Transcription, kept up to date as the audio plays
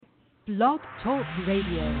Blog Talk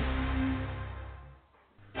Radio.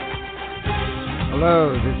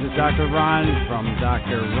 Hello, this is Dr. Ron from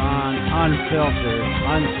Dr. Ron Unfiltered,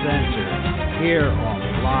 Uncensored, here on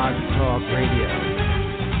Blog Talk Radio.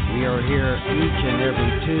 We are here each and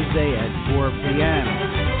every Tuesday at 4 p.m.,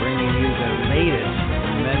 bringing you the latest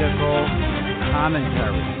medical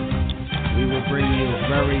commentary. We will bring you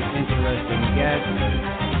very interesting guests.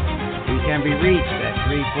 We can be reached at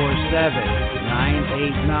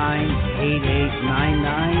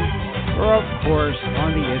 347-989-8899, or of course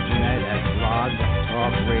on the internet at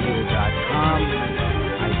blogtalkradio.com.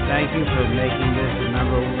 I thank you for making this the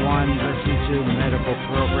number one listened to medical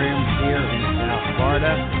program here in South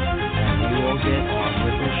Florida, and we will get on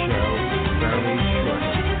with the show very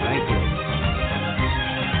shortly. Thank you.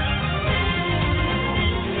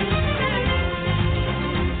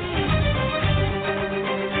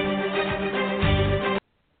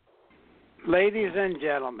 Ladies and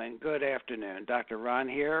gentlemen, good afternoon. Dr. Ron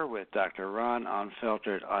here with Dr. Ron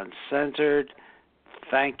Unfiltered, Uncensored.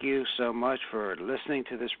 Thank you so much for listening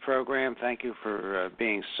to this program. Thank you for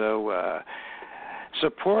being so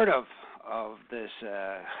supportive of this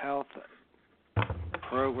health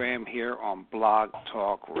program here on Blog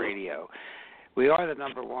Talk Radio. We are the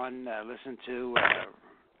number one listened to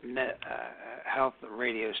health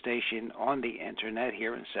radio station on the internet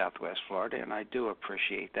here in Southwest Florida, and I do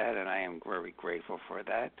appreciate that, and I am very grateful for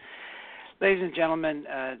that. Ladies and gentlemen,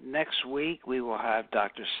 next week we will have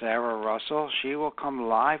Dr. Sarah Russell. She will come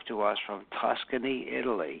live to us from Tuscany,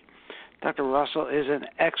 Italy. Dr. Russell is an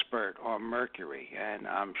expert on mercury, and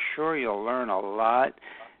I'm sure you'll learn a lot,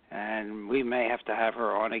 and we may have to have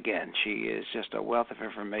her on again. She is just a wealth of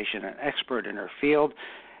information, an expert in her field,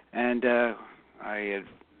 and I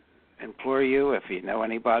implore you, if you know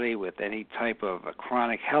anybody with any type of a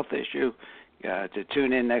chronic health issue, to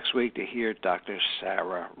tune in next week to hear Dr.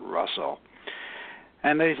 Sarah Russell.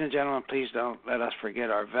 And ladies and gentlemen, please don't let us forget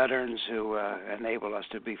our veterans who enable us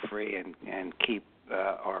to be free and keep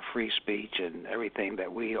our free speech and everything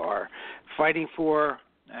that we are fighting for.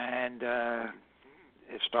 And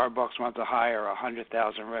if Starbucks wants to hire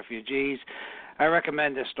 100,000 refugees, I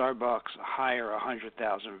recommend that Starbucks hire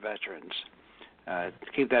 100,000 veterans.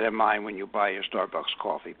 Keep that in mind when you buy your Starbucks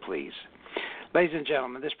coffee, please. Ladies and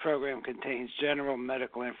gentlemen, this program contains general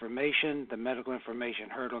medical information. The medical information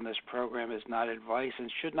heard on this program is not advice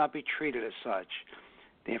and should not be treated as such.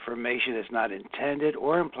 The information is not intended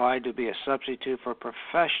or implied to be a substitute for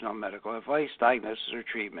professional medical advice, diagnosis, or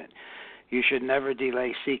treatment. You should never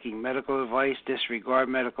delay seeking medical advice, disregard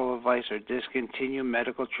medical advice, or discontinue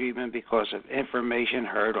medical treatment because of information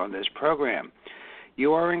heard on this program.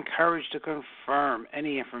 You are encouraged to confirm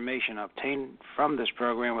any information obtained from this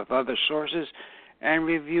program with other sources and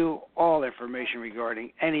review all information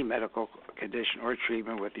regarding any medical condition or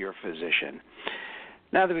treatment with your physician.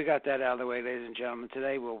 Now that we got that out of the way, ladies and gentlemen,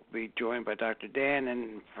 today we'll be joined by Dr. Dan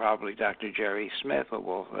and probably Dr. Jerry Smith, but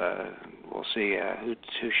we'll see who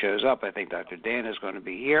shows up. I think Dr. Dan is going to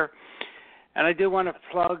be here. And I do want to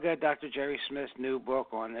plug Dr. Jerry Smith's new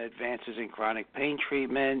book on advances in chronic pain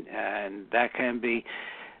treatment, and that can be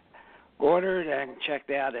ordered and checked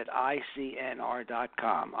out at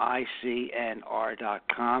ICNR.com,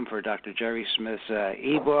 ICNR.com for Dr. Jerry Smith's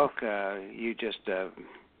ebook. You just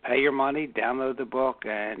pay your money, download the book,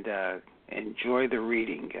 and enjoy the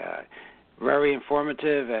reading. Very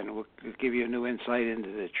informative, and will give you a new insight into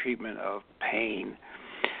the treatment of pain.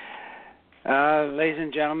 Ladies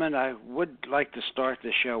and gentlemen, I would like to start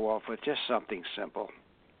the show off with just something simple.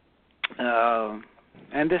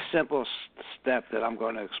 And this simple step that I'm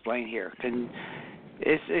going to explain here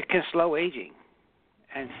it can slow aging.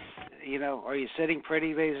 And, you know, are you sitting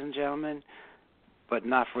pretty, ladies and gentlemen? But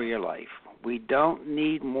not for your life. We don't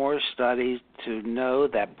need more studies to know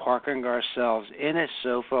that parking ourselves in a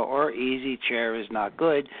sofa or easy chair is not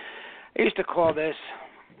good. I used to call this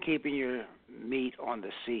keeping your meat on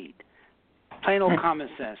the seat. Plain old common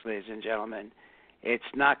sense, ladies and gentlemen. It's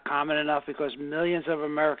not common enough because millions of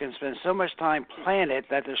Americans spend so much time planting it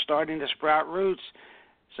that they're starting to sprout roots.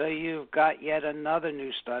 So you've got yet another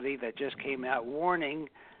new study that just came out warning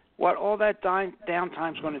what all that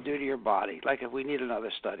downtime is going to do to your body, like if we need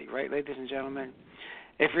another study, right, ladies and gentlemen?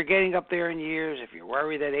 If you're getting up there in years, if you're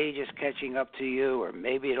worried that age is catching up to you, or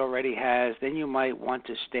maybe it already has, then you might want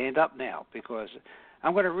to stand up now, because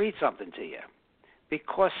I'm going to read something to you.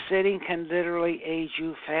 Because sitting can literally age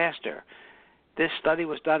you faster. This study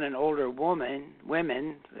was done in older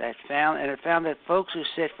women that found that folks who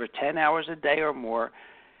sit for 10 hours a day or more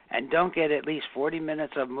and don't get at least 40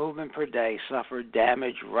 minutes of movement per day suffer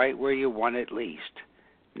damage right where you want it least.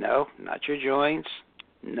 No, not your joints.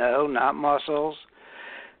 No, not muscles.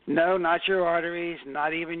 No, not your arteries,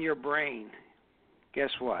 not even your brain. Guess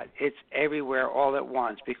what? It's everywhere all at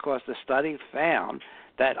once because the study found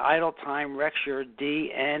that idle time wrecks your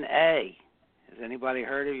DNA. Has anybody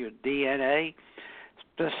heard of your DNA?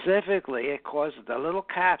 Specifically, it causes the little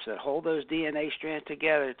caps that hold those DNA strands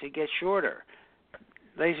together to get shorter.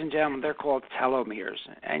 Ladies and gentlemen, they're called telomeres.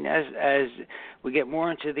 And as we get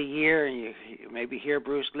more into the year, and you maybe hear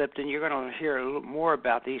Bruce Lipton, you're going to hear a little more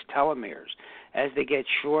about these telomeres. As they get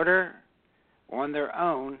shorter on their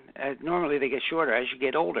own, normally they get shorter as you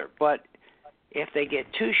get older. But if they get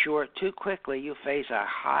too short too quickly, you face a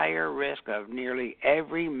higher risk of nearly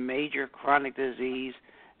every major chronic disease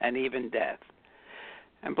and even death.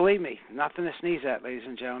 And believe me, nothing to sneeze at, ladies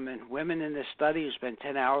and gentlemen. Women in this study who spend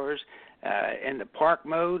 10 hours in the park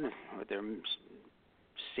mode with their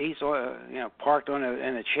seats, parked in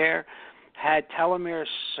a chair, had telomeres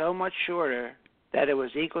so much shorter that it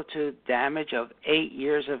was equal to damage of 8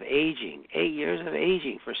 years of aging. 8 years of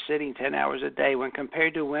aging for sitting 10 hours a day when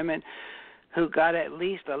compared to women who got at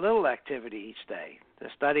least a little activity each day. The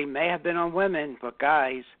study may have been on women, but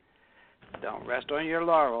guys, don't rest on your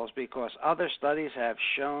laurels because other studies have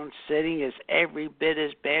shown sitting is every bit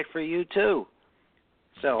as bad for you too.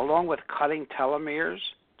 So along with cutting telomeres,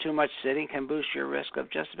 too much sitting can boost your risk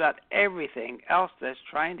of just about everything else that's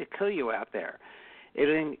trying to kill you out there.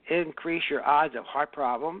 It'll increase your odds of heart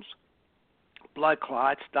problems, blood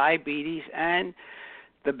clots, diabetes, and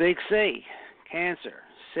the big C, cancer.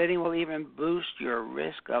 Sitting will even boost your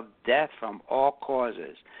risk of death from all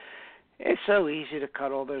causes. It's so easy to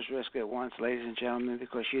cut all those risks at once, ladies and gentlemen,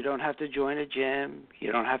 because you don't have to join a gym,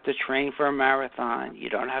 you don't have to train for a marathon, you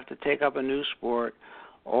don't have to take up a new sport.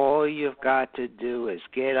 All you've got to do is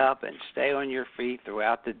get up and stay on your feet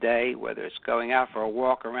throughout the day, whether it's going out for a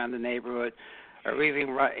walk around the neighborhood or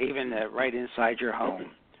even right inside your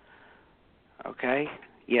home. Okay?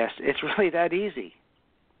 Yes, it's really that easy.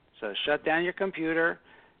 So shut down your computer,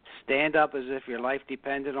 stand up as if your life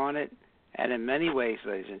depended on it, and in many ways,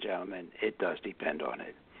 ladies and gentlemen, it does depend on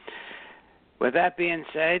it. With that being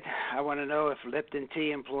said, I want to know if Lipton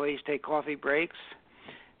Tea employees take coffee breaks.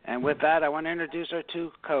 And with that, I want to introduce our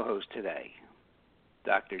two co-hosts today,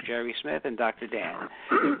 Dr. Jerry Smith and Dr. Dan.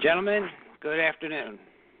 Gentlemen, good afternoon.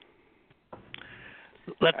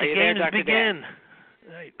 Let the games begin.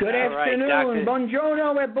 Good afternoon.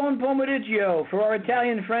 Buongiorno e buon pomeriggio for our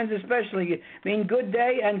Italian friends especially. Good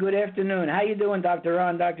day and good afternoon. How you doing, Dr.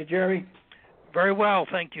 Ron, Dr. Jerry? Very well,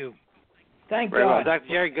 thank you. Thank Very God. well, Dr.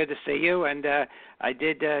 Jerry, good to see you. And I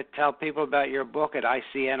did tell people about your book at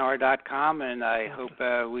ICNR.com, and I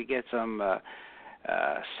hope we get some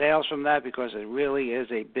sales from that because it really is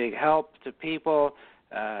a big help to people.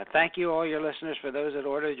 Thank you, all your listeners, for those that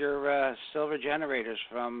ordered your silver generators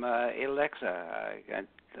from Alexa.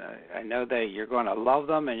 I know that you're going to love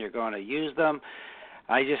them and you're going to use them.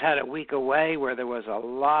 I just had a week away where there was a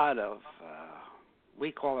lot of,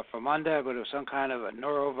 we call it Famunda, but it was some kind of a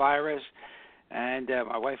norovirus. And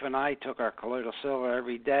my wife and I took our colloidal silver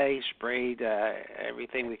every day, sprayed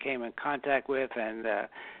everything we came in contact with, and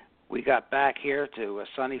we got back here to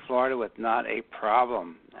sunny Florida with not a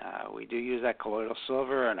problem. We do use that colloidal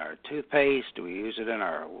silver in our toothpaste. We use it in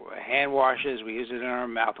our hand washes. We use it in our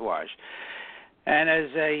mouthwash. And as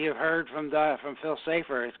you've heard from Phil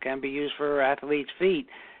Safer, it can be used for athletes' feet.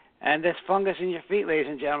 And this fungus in your feet, ladies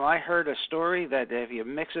and gentlemen, I heard a story that if you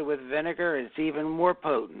mix it with vinegar, it's even more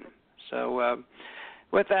potent. So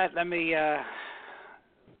with that, let me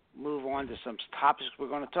move on to some topics we're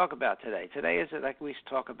going to talk about today. Today is like we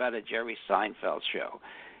talk about a Jerry Seinfeld show,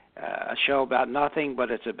 a show about nothing,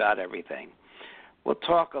 but it's about everything. We'll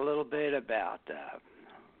talk a little bit about the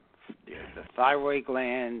thyroid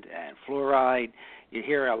gland and fluoride. You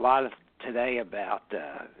hear a lot of today about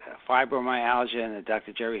fibromyalgia, and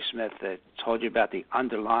Dr. Jerry Smith that told you about the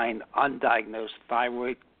underlying undiagnosed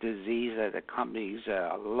thyroid disease that accompanies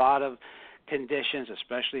a lot of conditions,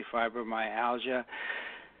 especially fibromyalgia.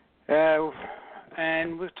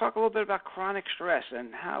 And we'll talk a little bit about chronic stress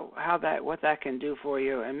and what that can do for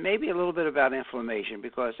you, and maybe a little bit about inflammation,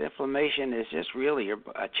 because inflammation is just really a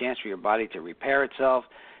chance for your body to repair itself.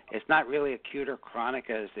 It's not really acute or chronic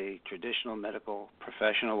as the traditional medical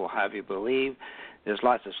professional will have you believe. There's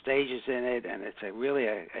lots of stages in it, and it's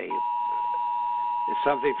it's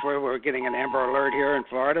something for, we're getting an Amber Alert here in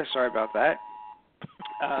Florida. Sorry about that.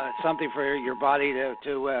 It's something for your body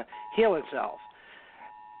to heal itself.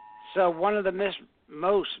 So one of the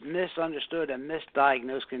most misunderstood and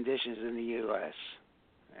misdiagnosed conditions in the U.S.,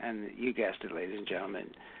 and you guessed it, ladies and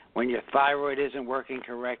gentlemen, when your thyroid isn't working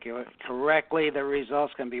correctly, the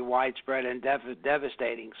results can be widespread and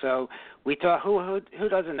devastating. So we talk. Who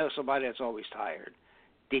doesn't know somebody that's always tired?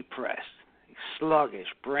 depressed, sluggish,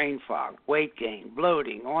 brain fog, weight gain,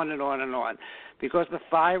 bloating, on and on and on. Because the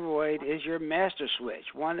thyroid is your master switch,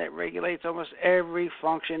 one that regulates almost every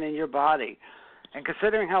function in your body. And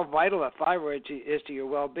considering how vital a thyroid is to your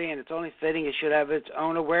well-being, it's only fitting it should have its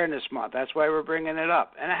own awareness month. That's why we're bringing it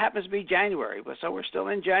up. And it happens to be January, but so we're still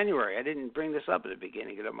in January. I didn't bring this up at the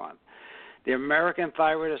beginning of the month. The American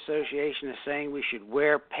Thyroid Association is saying we should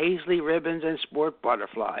wear paisley ribbons and sport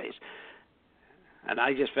butterflies. And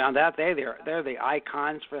I just found out they're the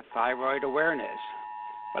icons for thyroid awareness.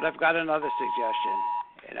 But I've got another suggestion,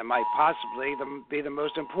 and it might possibly be the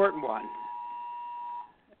most important one.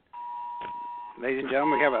 Ladies and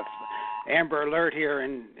gentlemen, we have a Amber Alert here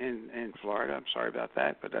in Florida. I'm sorry about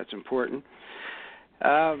that, but that's important.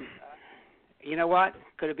 You know what?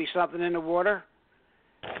 Could it be something in the water?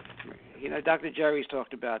 You know, Dr. Jerry's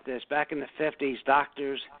talked about this. Back in the 50s,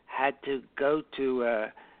 doctors had to go to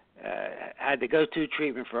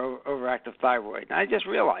treatment for overactive thyroid. And I just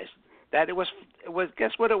realized that it was.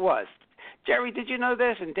 Guess what it was? Jerry, did you know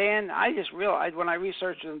this? And Dan, I just realized when I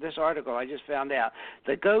researched this article, I just found out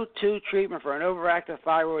the go-to treatment for an overactive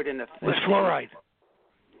thyroid in the 50s was fluoride.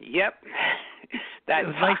 Yep. That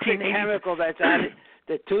toxic chemical that's added,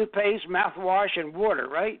 the toothpaste, mouthwash, and water,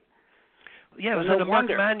 right? Yeah, it was in the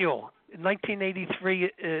Merck Manual. In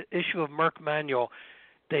 1983 issue of Merck Manual,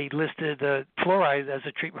 they listed fluoride as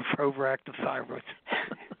a treatment for overactive thyroid.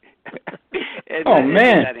 Man.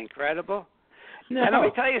 Isn't that incredible? No. And let me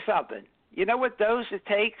tell you something. You know what dose it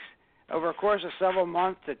takes over a course of several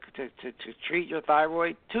months to treat your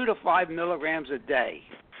thyroid? 2 to 5 milligrams a day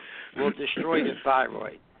will destroy your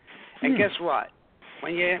thyroid. And guess what?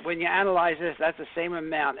 When you analyze this, that's the same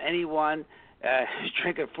amount anyone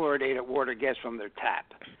drinking fluoridated water gets from their tap.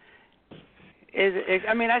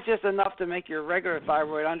 That's just enough to make your regular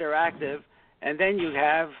thyroid underactive, and then you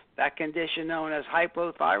have that condition known as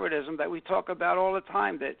hypothyroidism that we talk about all the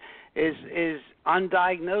time that is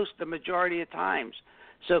undiagnosed the majority of times.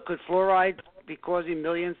 So could fluoride be causing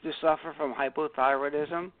millions to suffer from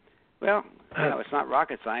hypothyroidism? Well, it's not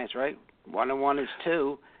rocket science, right? 1 and 1 is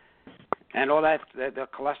 2. And all that, the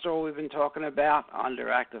cholesterol we've been talking about,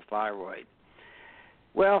 underactive thyroid.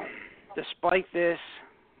 Well, despite this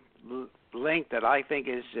link that I think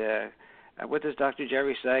is, what does Dr.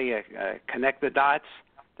 Jerry say, connect the dots,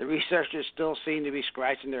 the researchers still seem to be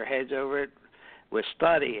scratching their heads over it with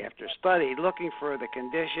study after study, looking for the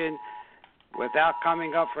condition without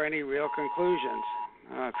coming up for any real conclusions.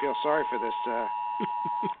 I feel sorry for this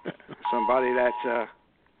somebody that's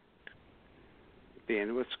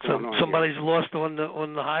being what's going on. Somebody's here? Lost on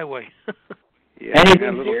the highway. Yeah,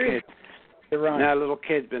 anything serious? Now a little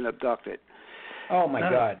kid's been abducted. Oh my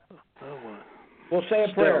God! Oh, we'll say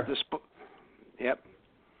a prayer. Yep.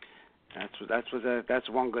 That's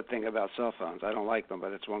one good thing about cell phones. I don't like them,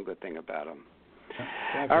 but it's one good thing about them.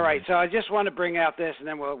 All right, so I just want to bring out this, and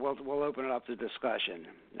then we'll open it up to discussion.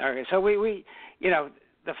 Okay, so we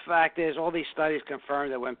the fact is all these studies confirm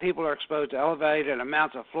that when people are exposed to elevated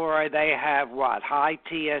amounts of fluoride, they have what? High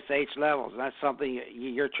TSH levels. And that's something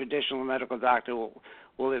your traditional medical doctor will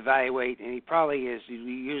evaluate, and he probably is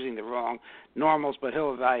using the wrong normals, but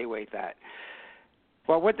he'll evaluate that.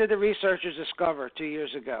 Well, what did the researchers discover 2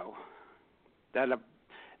 years ago? That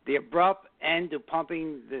the abrupt end to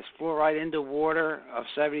pumping this fluoride into water of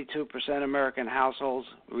 72% American households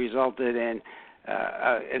resulted in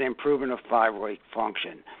an improvement of thyroid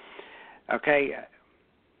function. Okay,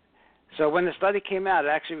 so when the study came out, it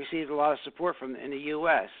actually received a lot of support in the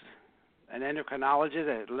U.S. An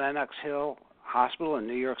endocrinologist at Lenox Hill Hospital in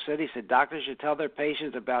New York City said doctors should tell their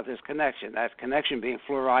patients about this connection, that connection being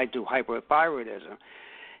fluoride to hypothyroidism.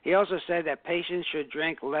 He also said that patients should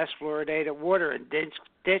drink less fluoridated water and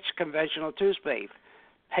ditch conventional toothpaste.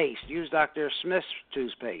 Use Dr. Smith's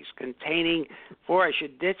toothpaste containing fluoride.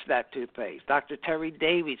 Should ditch that toothpaste. Dr. Terry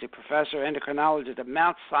Davies, a professor endocrinologist at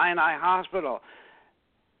Mount Sinai Hospital,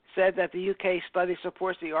 said that the UK study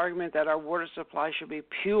supports the argument that our water supply should be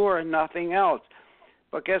pure and nothing else.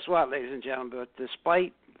 But guess what, ladies and gentlemen?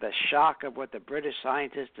 Despite the shock of what the British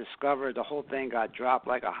scientists discovered, the whole thing got dropped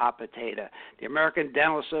like a hot potato. The American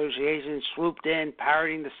Dental Association swooped in,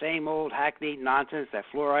 parroting the same old hackneyed nonsense that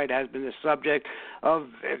fluoride has been the subject of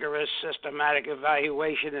vigorous systematic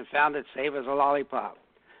evaluation and found it safe as a lollipop.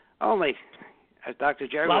 Only, as Dr.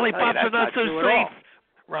 Jerry lollipops are not so safe,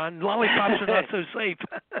 Ron. Lollipops are not so safe.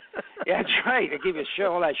 Yeah, that's right. They give you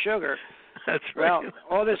all that sugar. That's right. Well,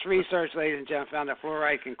 all this research, ladies and gentlemen, found that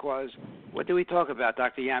fluoride can cause, what do we talk about,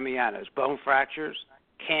 Dr. Yamianos? Bone fractures,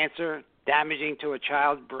 cancer, damaging to a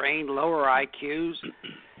child's brain, lower IQs.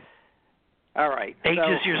 All right.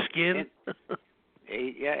 Ages your skin.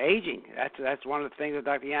 Aging. That's one of the things that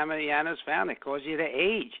Dr. Llanos found. It causes you to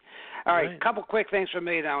age. All right, a couple quick things from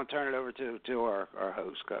me, then I'll turn it over to our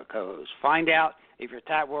host, co-host. Find out if your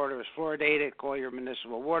tap water is fluoridated. Call your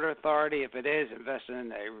municipal water authority. If it is, invest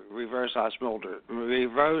in a reverse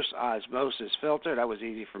osmosis filter. That was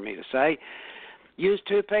easy for me to say. Use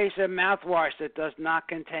toothpaste and mouthwash that does not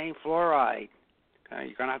contain fluoride.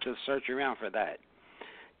 You're going to have to search around for that.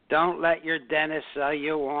 Don't let your dentist sell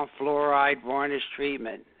you on fluoride varnish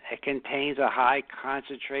treatment. It contains a high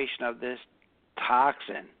concentration of this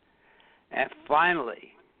toxin. And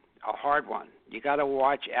finally, a hard one. You got to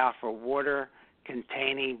watch out for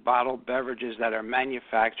water-containing bottled beverages that are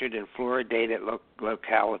manufactured in fluoridated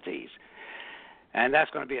localities. And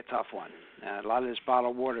that's going to be a tough one. A lot of this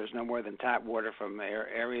bottled water is no more than tap water from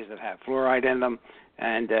areas that have fluoride in them,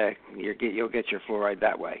 and you'll get your fluoride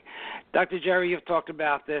that way. Dr. Jerry, you've talked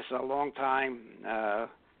about this a long time.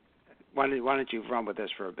 Why don't you run with this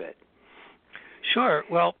for a bit? Sure.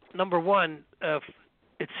 Well, number one,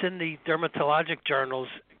 it's in the dermatologic journals.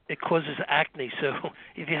 It causes acne. So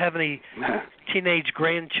if you have any teenage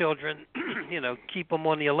grandchildren, keep them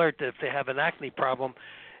on the alert that if they have an acne problem,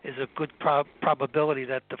 is a good probability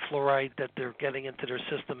that the fluoride that they're getting into their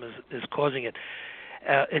system is causing it.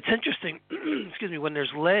 It's interesting, excuse me, when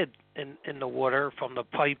there's lead in the water from the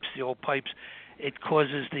pipes, the old pipes, it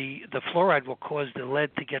causes the fluoride will cause the lead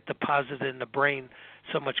to get deposited in the brain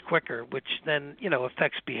so much quicker, which then,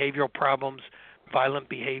 affects behavioral problems, violent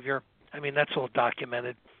behavior. I mean, that's all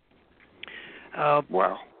documented.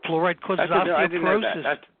 Wow. Fluoride causes osteoporosis. I didn't know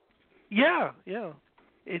that. Yeah.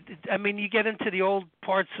 You get into the old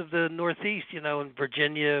parts of the Northeast, in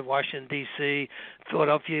Virginia, Washington, D.C.,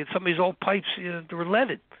 Philadelphia, some of these old pipes, they were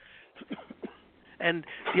leaded. And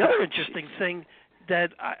the other interesting thing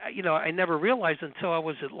that, I never realized until I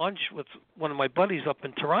was at lunch with one of my buddies up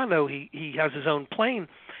in Toronto. He has his own plane,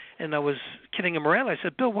 and I was kidding him around. I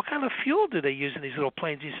said, Bill, what kind of fuel do they use in these little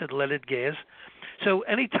planes? He said, leaded gas. So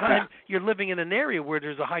anytime you're living in an area where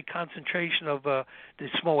there's a high concentration of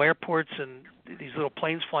these small airports and these little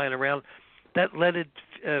planes flying around, that leaded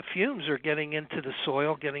fumes are getting into the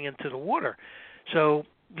soil, getting into the water. So,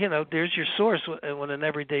 there's your source on an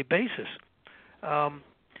everyday basis.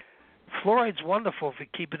 Fluoride's wonderful if you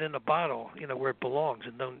keep it in a bottle, where it belongs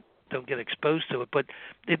and don't get exposed to it. But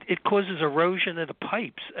it causes erosion of the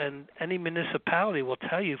pipes, and any municipality will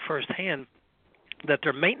tell you firsthand that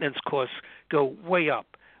their maintenance costs go way up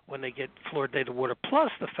when they get fluoridated water.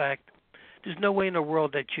 Plus the fact there's no way in the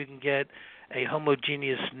world that you can get a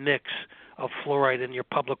homogeneous mix of fluoride in your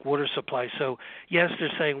public water supply. So, yes,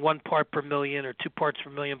 they're saying 1 part per million or 2 parts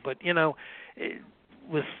per million, but,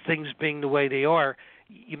 with things being the way they are,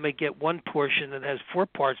 you may get one portion that has 4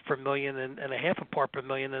 parts per million and a half a part per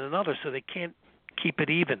million in another, so they can't keep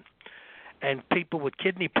it even. And people with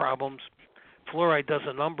kidney problems, fluoride does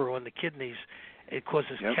a number on the kidneys. It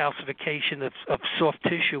causes calcification of soft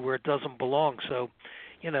tissue where it doesn't belong. So,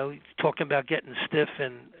 talking about getting stiff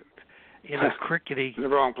and, crickety. In the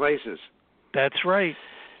wrong places. That's right.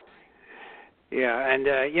 Yeah, and,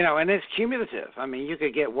 and it's cumulative. I mean, you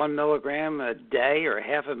could get 1 milligram a day or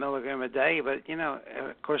half a milligram a day, but, in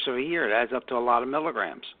the course of a year, it adds up to a lot of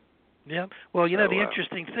milligrams. Yeah. Well, the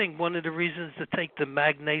interesting thing, one of the reasons to take the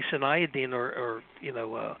magnase and iodine or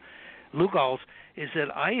Lugol's is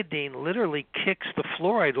that iodine literally kicks the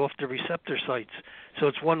fluoride off the receptor sites. So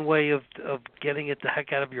it's one way of getting it the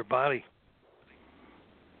heck out of your body.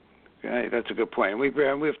 Okay, that's a good point.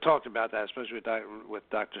 We've talked about that, especially with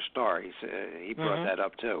Dr. Starr. He brought that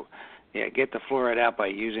up too. Yeah, get the fluoride out by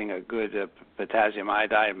using a good potassium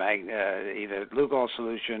iodide, either Lugol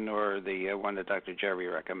solution or the one that Dr. Jerry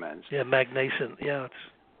recommends. Yeah, magnesium. Yeah.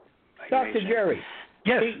 Dr. Jerry.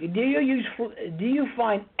 Yes. Do you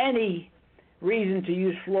find any reason to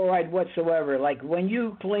use fluoride whatsoever? Like when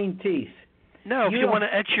you clean teeth. No, if you want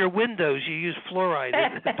to etch your windows, you use fluoride.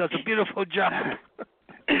 It does a beautiful job.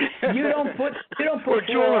 You don't put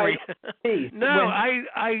jewelry. Teeth. No,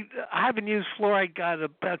 I haven't used fluoride God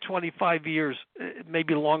about 25 years,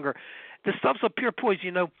 maybe longer. The stuff's a pure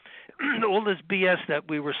poison. All this BS that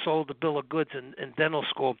we were sold a bill of goods in dental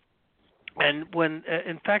school. And when,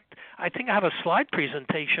 in fact, I think I have a slide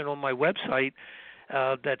presentation on my website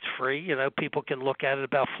that's free. People can look at it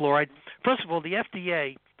about fluoride. First of all, the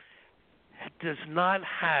FDA does not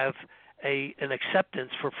have an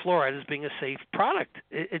acceptance for fluoride as being a safe product.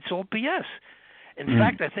 It's all BS. In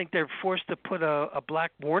fact, I think they're forced to put a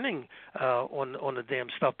black warning on the damn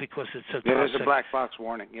stuff because it's so toxic. There's a black box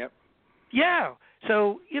warning. Yep. Yeah.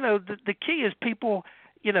 So the key is people.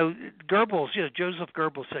 Goebbels, Joseph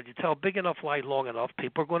Goebbels said, you tell a big enough lie long enough,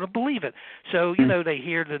 people are going to believe it. So, they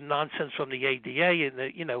hear the nonsense from the ADA,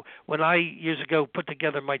 and when I years ago put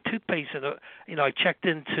together my toothpaste, and I checked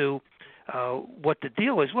into what the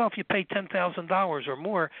deal is. Well, if you pay $10,000 or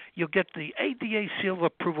more, you'll get the ADA seal of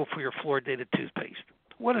approval for your fluoridated toothpaste.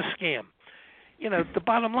 What a scam! The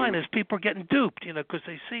bottom line is people are getting duped, because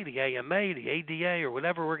they see the AMA, the ADA, or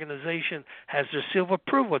whatever organization has their seal of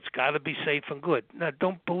approval. It's got to be safe and good. Now,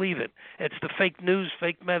 don't believe it. It's the fake news,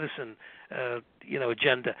 fake medicine,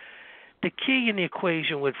 agenda. The key in the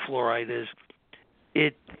equation with fluoride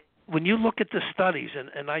is when you look at the studies,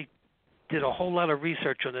 and I did a whole lot of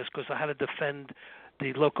research on this because I had to defend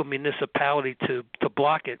the local municipality to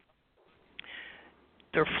block it.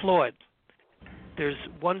 They're flawed. There's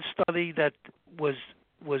one study that was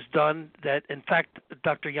done that, in fact,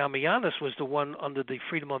 Dr. Yamayanis was the one under the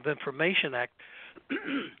Freedom of Information Act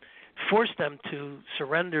forced them to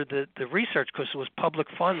surrender the research because it was public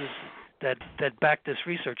funds that backed this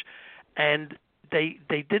research, and they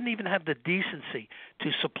didn't even have the decency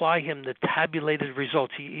to supply him the tabulated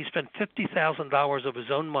results. He spent $50,000 of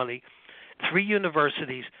his own money. 3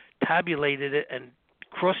 universities tabulated it and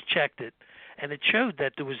cross-checked it, and it showed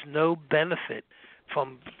that there was no benefit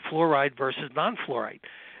from fluoride versus non-fluoride.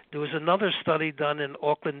 There was another study done in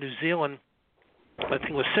Auckland, New Zealand. I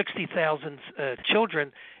think it was 60,000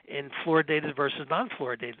 children in fluoridated versus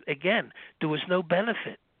non-fluoridated. Again, there was no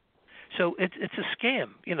benefit. So it's a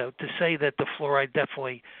scam, to say that the fluoride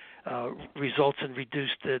definitely results in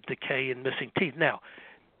reduced decay and missing teeth. Now,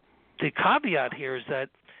 the caveat here is that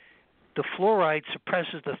the fluoride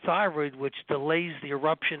suppresses the thyroid, which delays the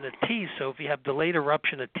eruption of teeth. So if you have delayed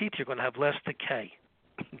eruption of teeth, you're going to have less decay.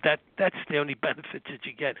 That's the only benefit that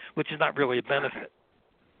you get, which is not really a benefit.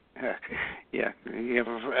 Yeah, you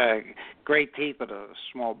have great teeth but a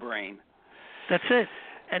small brain. That's it.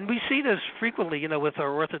 And we see this frequently, with our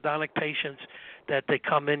orthodontic patients, that they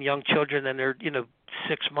come in, young children, and they're,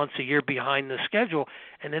 6 months, a year behind the schedule,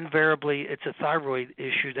 and invariably it's a thyroid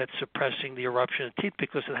issue that's suppressing the eruption of teeth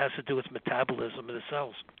because it has to do with metabolism of the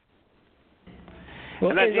cells.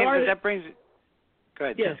 Well, and that brings. Go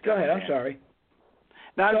ahead. Yes, go ahead. I'm sorry.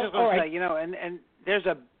 No, I was just going to say, and there's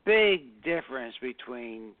a big difference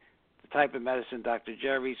between the type of medicine Dr.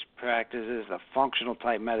 Jerry's practices, the functional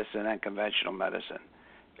type medicine, and conventional medicine.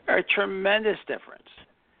 There's a tremendous difference.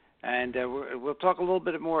 And we'll talk a little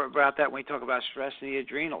bit more about that when we talk about stress in the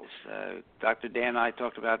adrenals. Dr. Dan and I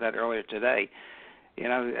talked about that earlier today.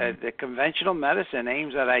 The conventional medicine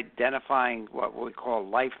aims at identifying what we call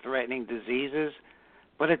life-threatening diseases,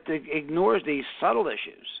 but it ignores these subtle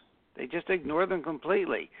issues. They just ignore them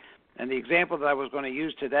completely. And the example that I was going to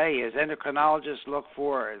use today is endocrinologists look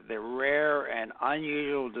for the rare and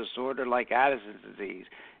unusual disorder like Addison's disease.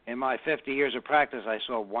 In my 50 years of practice, I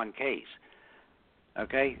saw one case.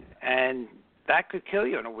 Okay? And that could kill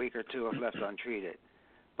you in a week or two if left untreated.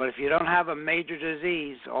 But if you don't have a major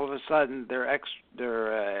disease, all of a sudden their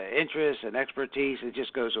interest and expertise, it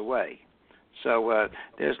just goes away. So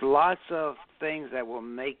there's lots of things that will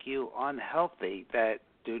make you unhealthy that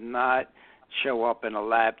do not show up in a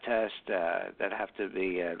lab test that have to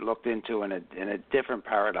be looked into in a different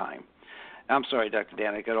paradigm. I'm sorry, Dr.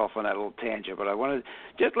 Dan, I got off on that little tangent, but I want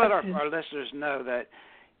to just let our listeners know that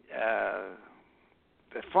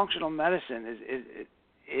the functional medicine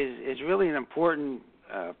is really an important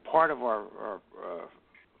part of our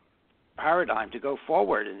paradigm to go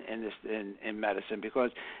forward in medicine,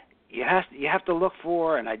 because you have to look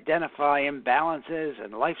for and identify imbalances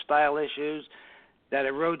and lifestyle issues that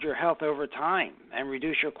erode your health over time and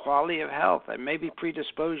reduce your quality of health and maybe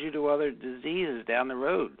predispose you to other diseases down the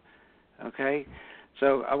road. Okay,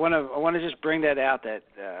 so I want to just bring that out, that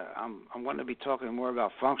I'm going to be talking more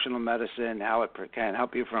about functional medicine, how it can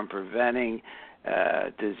help you from preventing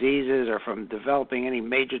diseases or from developing any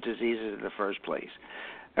major diseases in the first place.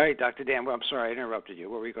 All right, Dr. Dan, well, I'm sorry I interrupted you.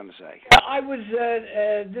 What were you going to say? I was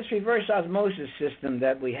this reverse osmosis system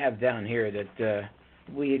that we have down here that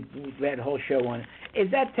we had a whole show on. Is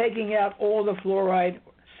that taking out all the fluoride,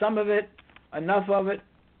 some of it, enough of it?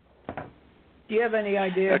 Do you have any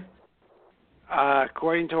idea?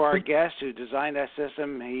 According to our guest who designed that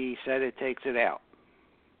system, he said it takes it out.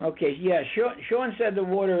 Okay, yeah. Sean said the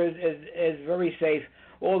water is very safe,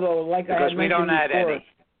 although, like I had mentioned before, because we don't add any.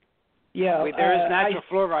 Yeah, there is natural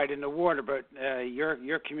fluoride in the water, but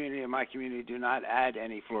your community and my community do not add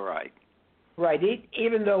any fluoride. Right.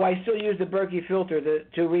 Even though I still use the Berkey filter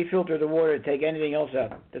to refilter the water to take anything else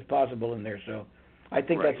out that's possible in there. So I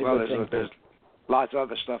think that's a good thing. There's lots of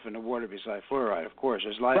other stuff in the water besides fluoride, of course.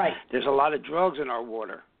 There's a lot of drugs in our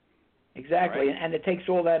water. Exactly, right? and it takes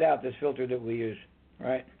all that out, this filter that we use.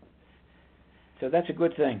 Right. So that's a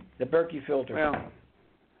good thing. The Berkey filter. Well,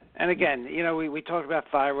 and again, we talked about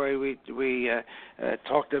thyroid. We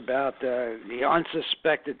talked about the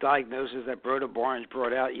unsuspected diagnosis that Broda Barnes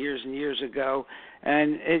brought out years and years ago,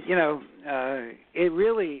 and it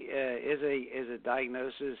really is a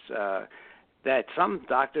diagnosis that some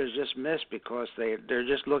doctors just miss because they're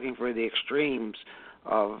just looking for the extremes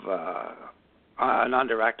of an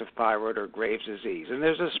underactive thyroid or Graves' disease, and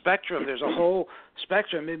there's a spectrum. There's a whole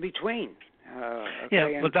spectrum in between.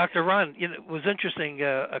 Well, Dr. Ron, it was interesting.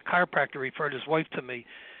 A chiropractor referred his wife to me.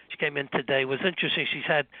 She came in today. It was interesting. She's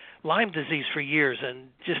had Lyme disease for years and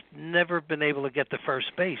just never been able to get to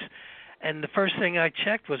first base. And the first thing I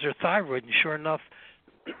checked was her thyroid, and sure enough,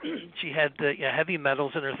 she had the heavy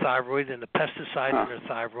metals in her thyroid and the pesticide in her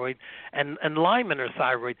thyroid and Lyme in her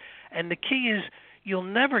thyroid. And the key is you'll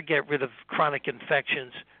never get rid of chronic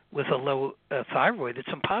infections with a low thyroid.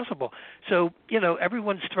 It's impossible. So,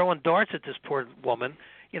 everyone's throwing darts at this poor woman,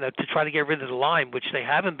 to try to get rid of the Lyme, which they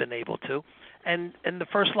haven't been able to. And the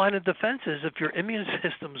first line of defense is if your immune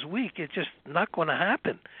system's weak, it's just not going to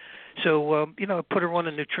happen. So, put her on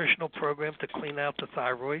a nutritional program to clean out the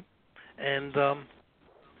thyroid. And,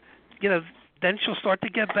 then she'll start to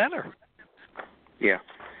get better. Yeah.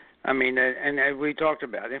 I mean, and we talked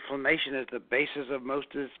about inflammation is the basis of most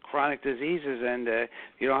chronic diseases, and if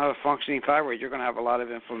you don't have a functioning thyroid, you're going to have a lot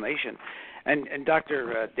of inflammation. And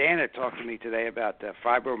Dr. Dan had talked to me today about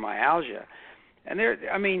fibromyalgia, and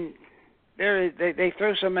they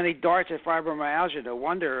throw so many darts at fibromyalgia. No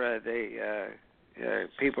wonder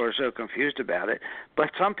people are so confused about it.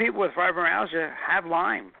 But some people with fibromyalgia have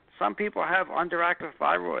Lyme. Some people have underactive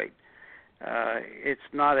thyroid. It's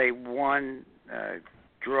not a one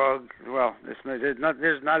drug. Well,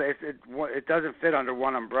 it doesn't fit under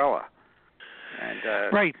one umbrella.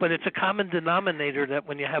 And, right, but it's a common denominator that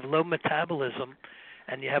when you have low metabolism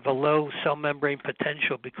and you have a low cell membrane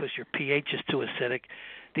potential because your pH is too acidic,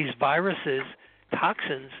 these viruses,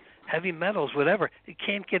 toxins, heavy metals, whatever, it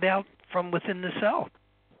can't get out from within the cell.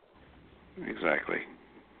 Exactly.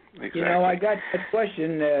 I got a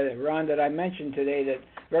question, Ron, that I mentioned today. That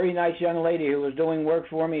very nice young lady who was doing work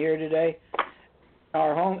for me here today,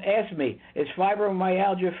 our home, asked me, "Is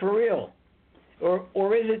fibromyalgia for real,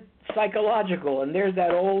 or is it psychological?" And there's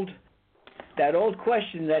that old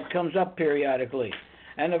question that comes up periodically.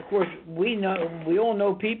 And of course, we all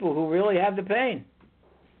know people who really have the pain.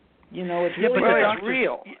 It's really it's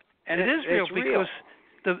real. And it is real because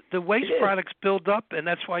the waste products build up, and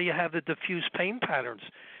that's why you have the diffuse pain patterns.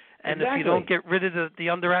 And exactly. If you don't get rid of the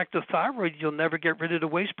underactive thyroid, you'll never get rid of the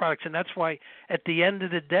waste products. And that's why, at the end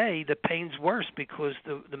of the day, the pain's worse because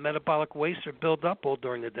the metabolic wastes are built up all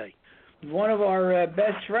during the day. One of our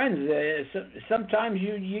best friends, sometimes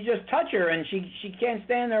you just touch her and she can't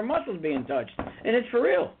stand her muscles being touched. And it's for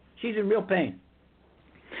real. She's in real pain.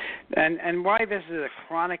 And why this is a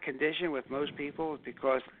chronic condition with most people is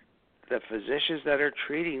because the physicians that are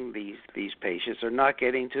treating these patients are not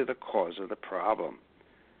getting to the cause of the problem.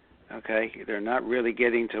 Okay, they're not really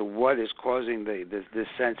getting to what is causing this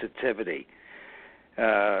sensitivity,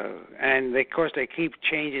 and of course they keep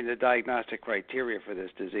changing the diagnostic criteria for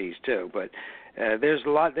this disease too. But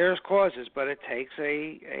there's causes, but it takes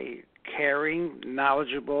a caring,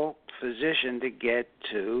 knowledgeable physician to get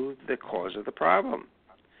to the cause of the problem.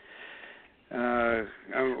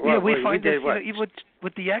 We find this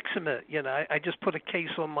with the eczema. I just put a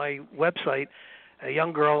case on my website. A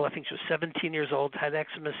young girl, I think she was 17 years old, had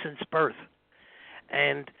eczema since birth.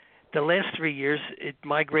 And the last 3 years, it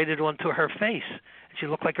migrated onto her face. She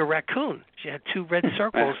looked like a raccoon. She had 2 red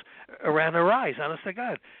circles around her eyes, honest to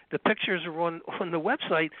God. The pictures are on the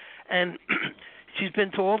website, and she's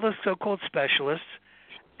been to all the so-called specialists,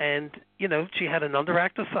 and, she had an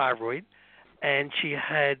underactive thyroid, and she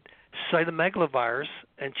had cytomegalovirus,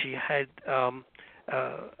 and she had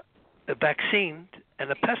a vaccine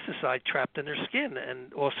and a pesticide trapped in her skin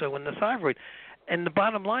and also in the thyroid. And the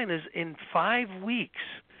bottom line is, in 5 weeks,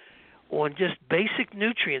 on just basic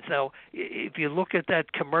nutrients. Now, if you look at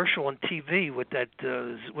that commercial on TV with that,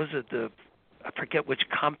 I forget which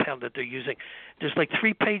compound that they're using. There's like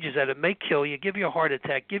 3 pages that it may kill you, give you a heart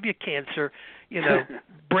attack, give you cancer,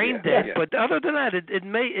 brain death. Yeah. But other than that, it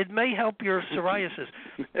may help your psoriasis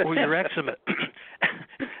or your eczema.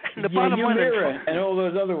 And the bottom line is, and all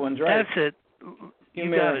those other ones, right? That's it. You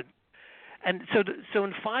got it. And so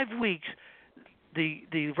in 5 weeks,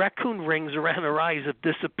 the raccoon rings around her eyes have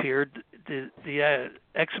disappeared. The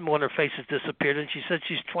eczema on her face has disappeared, and she said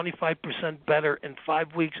she's 25% better in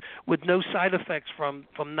 5 weeks with no side effects from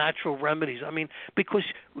natural remedies. I mean, because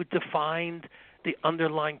we defined the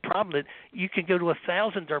underlying problem. That you can go to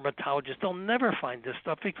 1,000 dermatologists, they'll never find this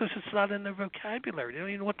stuff because it's not in their vocabulary. They don't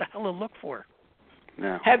even know what the hell to look for.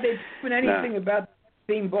 No. Have they proven anything about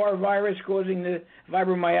Epstein-Barr virus causing the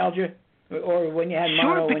fibromyalgia, or when you had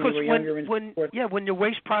mono when you were younger? When your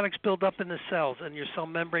waste products build up in the cells and your cell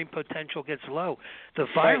membrane potential gets low, the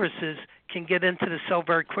viruses can get into the cell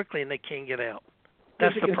very quickly and they can't get out.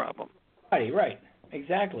 That's the problem. Right,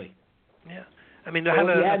 exactly. Yeah. I mean, if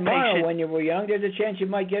you had mono when you were young, there's a chance you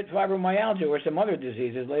might get fibromyalgia or some other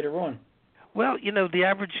diseases later on. Well, the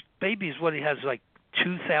average baby is what he has, like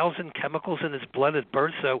 2,000 chemicals in his blood at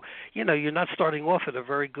birth. So, you're not starting off at a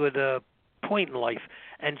very good point in life.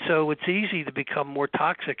 And so it's easy to become more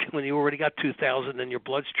toxic when you already got 2,000 in your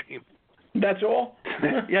bloodstream. That's all?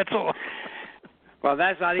 Yeah, that's all. Well,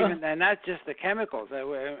 that's not even, and that's just the chemicals.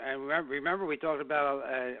 And remember we talked about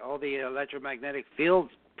all the electromagnetic field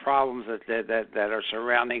problems that are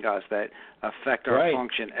surrounding us that affect our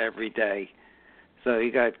function every day. So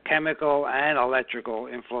you got chemical and electrical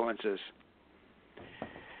influences.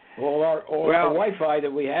 All our Wi-Fi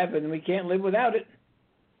that we have, and we can't live without it.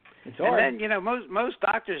 It's hard. And then most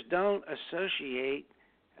doctors don't associate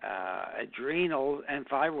adrenal and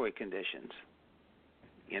thyroid conditions.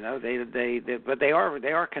 But they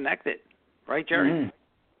are connected, right, Jerry? Mm-hmm.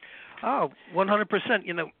 Oh, 100%.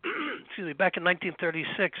 Excuse me. Back in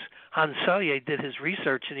 1936, Hans Selye did his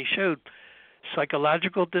research, and he showed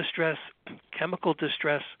psychological distress, chemical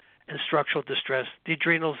distress, and structural distress. The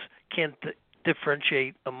adrenals can't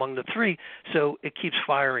differentiate among the three, so it keeps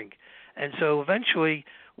firing. And so eventually,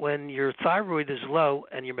 when your thyroid is low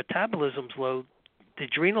and your metabolism's low, the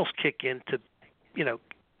adrenals kick in to,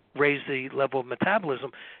 raise the level of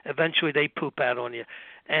metabolism. Eventually, they poop out on you.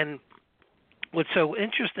 And what's so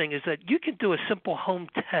interesting is that you can do a simple home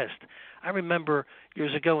test. I remember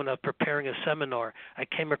years ago when I was preparing a seminar, I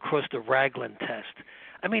came across the Ragland test.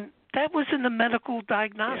 I mean, that was in the medical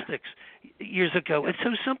diagnostics years ago. It's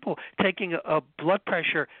so simple, taking a blood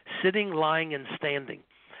pressure sitting, lying, and standing.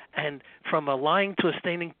 And from a lying to a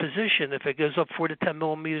standing position, if it goes up 4 to 10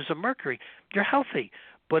 millimeters of mercury, you're healthy.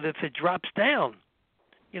 But if it drops down,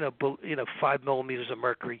 5 millimeters of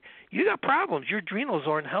mercury, you got problems. Your adrenals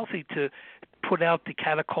aren't healthy to put out the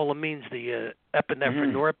catecholamines, the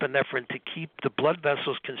epinephrine, norepinephrine, to keep the blood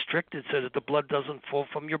vessels constricted so that the blood doesn't flow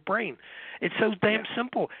from your brain. It's so damn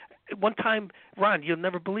simple. One time, Ron, you'll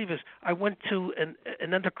never believe this, I went to an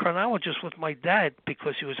endocrinologist with my dad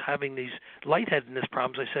because he was having these lightheadedness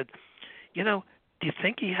problems. I said, do you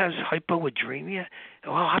think he has hypoadrenia?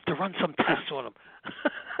 Oh, I'll have to run some tests on him.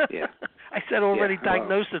 Yeah. I said, already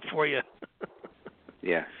diagnosed it for you.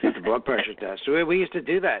 Yeah, it's a blood pressure test. We used to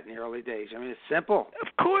do that in the early days. I mean, it's simple.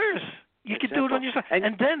 Of course. You could do it on yourself.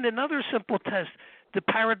 And then another simple test, the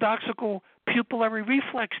paradoxical pupillary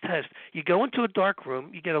reflex test. You go into a dark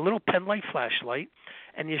room, you get a little pen light flashlight,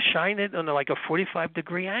 and you shine it on like a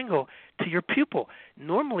 45-degree angle to your pupil.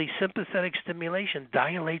 Normally, sympathetic stimulation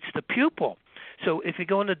dilates the pupil. So if you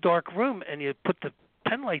go in a dark room and you put the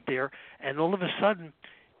pen light there, and all of a sudden,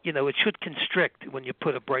 it should constrict when you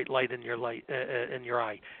put a bright light in your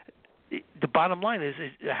eye. The bottom line is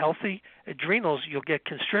healthy adrenals, you'll get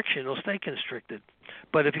constriction, it'll stay constricted.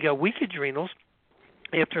 But if you got weak adrenals,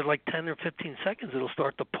 after like 10 or 15 seconds, it'll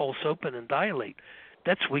start to pulse open and dilate.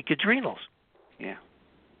 That's weak adrenals. Yeah.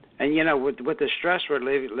 And, with the stress we're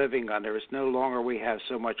living under, it's no longer we have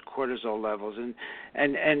so much cortisol levels.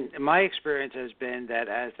 And my experience has been that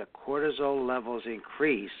as the cortisol levels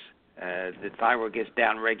increase, the thyroid gets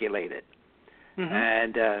downregulated. Mm-hmm.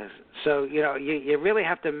 And so, you really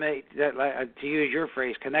have to make, to use your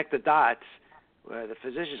phrase, connect the dots. The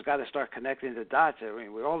physician's got to start connecting the dots. I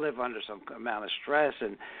mean, we all live under some amount of stress,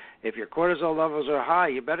 and if your cortisol levels are high,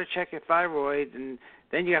 you better check your thyroid, and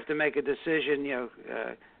then you have to make a decision,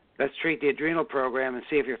 let's treat the adrenal program and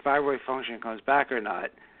see if your thyroid function comes back or not.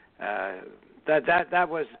 That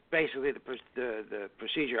was basically the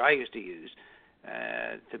procedure I used to use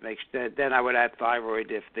to make. Then I would add thyroid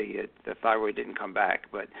if the thyroid didn't come back.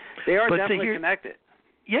 But they are definitely connected.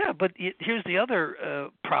 Yeah, but here's the other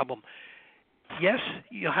problem. Yes,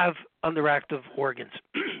 you have underactive organs,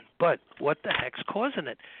 but what the heck's causing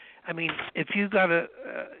it? I mean, if you got a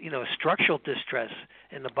structural distress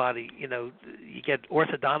in the body, you get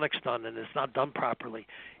orthodontics done and it's not done properly,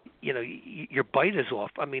 your bite is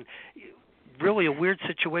off. I mean, really a weird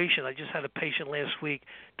situation. I just had a patient last week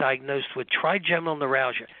diagnosed with trigeminal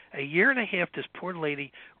neuralgia. A year and a half, this poor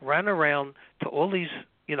lady ran around to all these,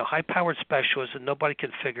 high-powered specialists and nobody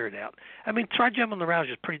could figure it out. I mean, trigeminal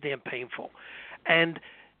neuralgia is pretty damn painful. And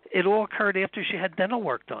it all occurred after she had dental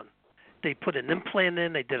work done. They put an implant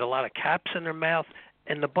in, they did a lot of caps in her mouth,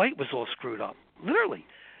 and the bite was all screwed up. literally.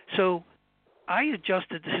 So I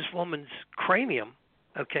adjusted this woman's cranium,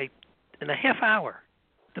 okay, in a half hour.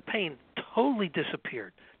 The pain totally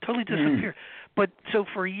disappeared. But so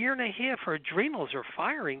for a year and a half, her adrenals are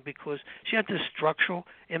firing because she had this structural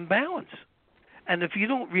imbalance. And if you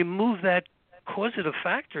don't remove that causative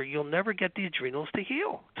factor, you'll never get the adrenals to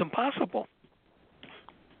heal. It's impossible.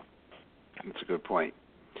 That's a good point.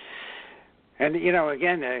 And, you know,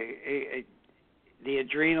 again, the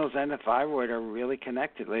adrenals and the thyroid are really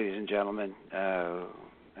connected, ladies and gentlemen.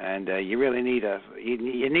 And you really need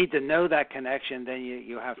you need to know that connection. Then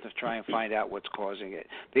you have to try and find out what's causing it.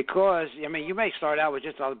 Because, I mean, you may start out with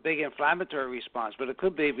just a big inflammatory response, but it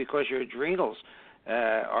could be because your adrenals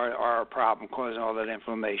are a problem causing all that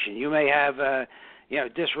inflammation. You may have,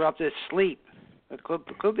 disrupted sleep. It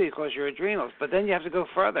could be because your adrenals. But then you have to go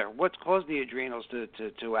further. What's caused the adrenals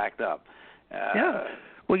to act up? Yeah.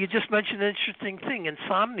 Well, you just mentioned an interesting thing,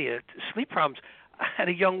 insomnia, sleep problems. I had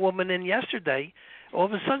a young woman in yesterday. All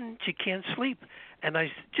of a sudden, she can't sleep. And I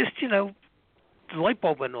just, the light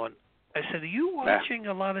bulb went on. I said, are you watching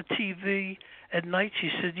a lot of TV at night? She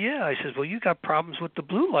said, yeah. I said, well, you got problems with the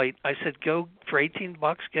blue light. I said, go for $18,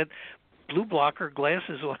 get blue blocker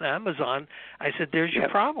glasses on Amazon. I said, there's your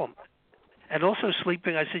problem. And also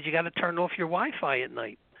sleeping, I said, you got to turn off your Wi-Fi at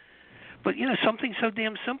night. But, something so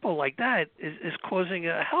damn simple like that is causing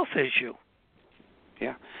a health issue.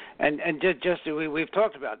 Yeah, and we've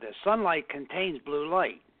talked about this. Sunlight contains blue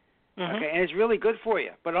light, okay, and it's really good for you,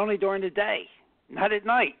 but only during the day, not at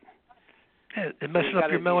night. Yeah, it messes up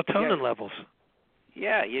your melatonin levels.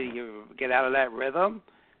 Yeah, you get out of that rhythm.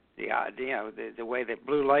 The way that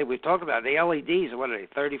blue light we've talked about, the LEDs, what are they,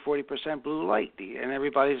 30-40% blue light, and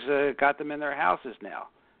everybody's got them in their houses now.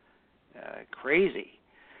 Crazy.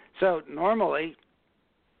 So normally,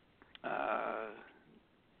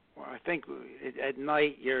 I think at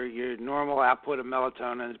night your normal output of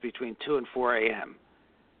melatonin is between 2 and 4 a.m.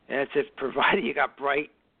 And that's if provided you got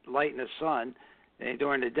bright light in the sun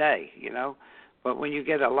during the day, But when you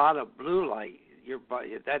get a lot of blue light, your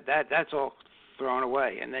body that's all thrown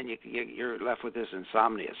away, and then you're left with this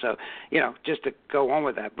insomnia. So just to go on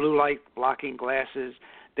with that, blue light blocking glasses.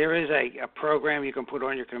 There is a program you can put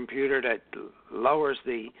on your computer that lowers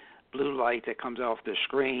the blue light that comes off the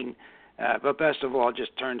screen. But best of all,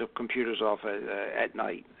 just turn the computers off at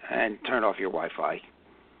night and turn off your Wi-Fi.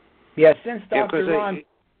 Yeah, since Dr. Ron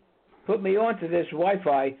put me onto this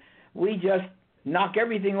Wi-Fi, we just knock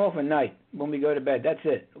everything off at night when we go to bed. That's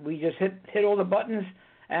it. We just hit all the buttons,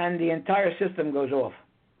 and the entire system goes off.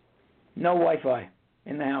 No Wi-Fi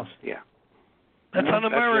in the house. Yeah. That's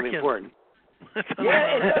un-American. That's really important.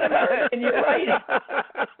 Yeah, it's un-American. You're right.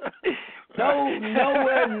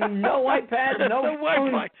 No iPad, no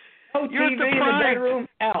Wi-Fi. No TV in the bedroom,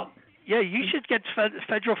 out. Yeah, you should get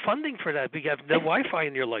federal funding for that because you have no Wi-Fi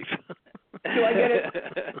in your life. Do I get a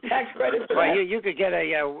tax credit for that? Well, you could get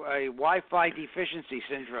a Wi-Fi deficiency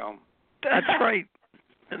syndrome. That's right.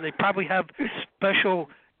 And they probably have special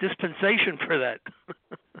dispensation for that.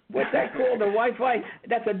 What's that called? The Wi-Fi?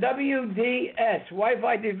 That's a WDS,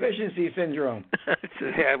 Wi-Fi deficiency syndrome.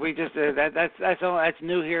 Yeah, we just that's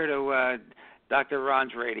new here to Dr.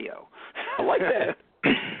 Ron's radio. I like that.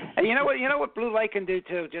 And you know what blue light can do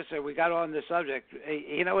too. Just so we got on the subject,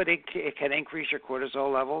 you know what it can increase your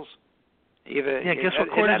cortisol levels. Guess what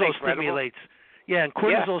cortisol stimulates? Yeah, and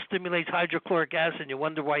cortisol stimulates hydrochloric acid. And you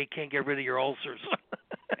wonder why you can't get rid of your ulcers.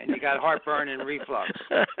 And you got heartburn and reflux.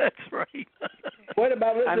 That's right. What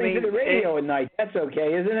about listening to the radio at night? That's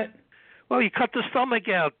okay, isn't it? Well, you cut the stomach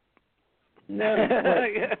out. No.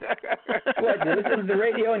 What? You listen to the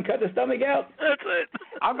radio and cut the stomach out? That's it.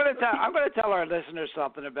 I'm gonna tell our listeners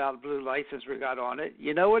something about blue light since we got on it.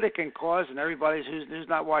 You know what it can cause, and everybody who's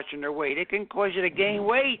not watching their weight, it can cause you to gain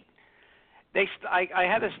weight. I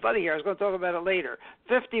had a study here. I was going to talk about it later.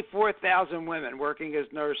 54,000 women working as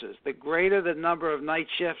nurses. The greater the number of night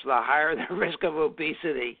shifts, the higher the risk of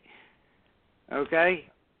obesity. Okay?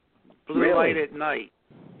 Blue light at night.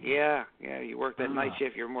 Yeah. You work that night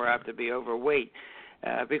shift, you're more apt to be overweight.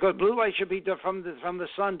 Because blue light should be from the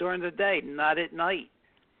sun during the day, not at night.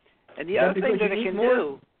 And the other thing that it can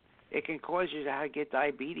do, it can cause you to get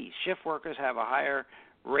diabetes. Shift workers have a higher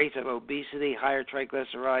rates of obesity, higher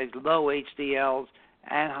triglycerides, low HDLs,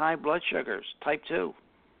 and high blood sugars, type 2.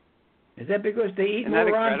 Is that because they eat Isn't more?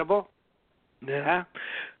 Isn't that incredible? Yeah. Huh?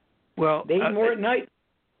 Well, they eat more at night?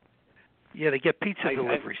 Yeah, they get pizza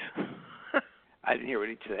deliveries. I didn't hear what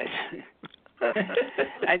he said.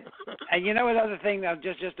 and you know another thing, now,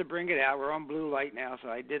 just to bring it out, we're on blue light now, so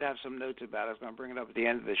I did have some notes about it. I was going to bring it up at the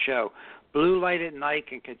end of the show. Blue light at night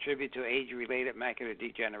can contribute to age-related macular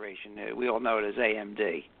degeneration. We all know it as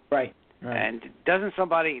AMD. Right. Right. And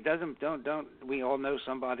don't we all know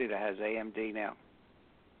somebody that has AMD now?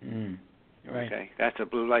 Right. Okay, that's the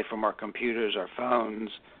blue light from our computers, our phones,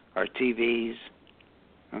 our TVs.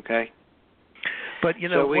 Okay. But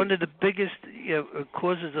one of the biggest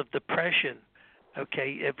causes of depression.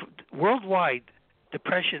 Okay, worldwide,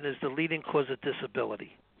 depression is the leading cause of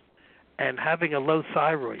disability, and having a low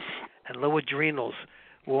thyroid and low adrenals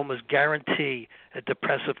will almost guarantee a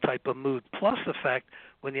depressive type of mood. Plus the fact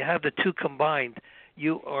when you have the two combined,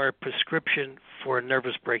 you are a prescription for a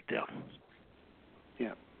nervous breakdown.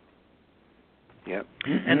 Yep. Yep.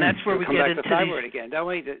 And that's where we come get back into to thyroid again, don't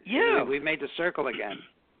we? Yeah. We've made the circle again.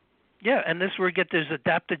 Yeah, and this is where we get those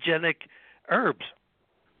adaptogenic herbs.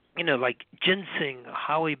 Like ginseng,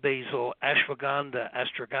 holly basil, ashwagandha,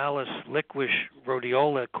 astragalus, licorice,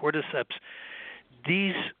 rhodiola, cordyceps.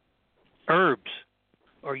 These herbs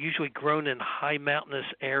are usually grown in high mountainous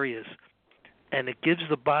areas, and it gives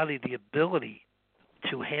the body the ability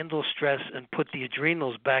to handle stress and put the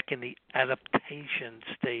adrenals back in the adaptation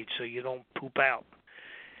stage so you don't poop out.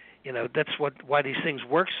 That's why these things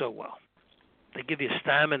work so well. They give you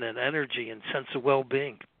stamina and energy and sense of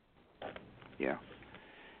well-being. Yeah.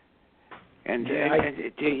 And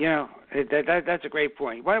that's a great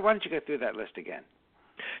point. Why don't you go through that list again?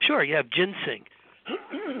 Sure. You have ginseng.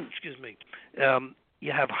 Excuse me.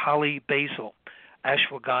 You have holly basil,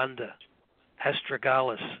 ashwagandha,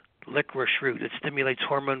 astragalus, licorice root. It stimulates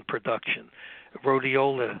hormone production,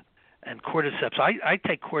 rhodiola, and cordyceps. I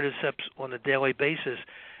take cordyceps on a daily basis,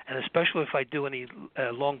 and especially if I do any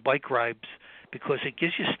long bike rides, because it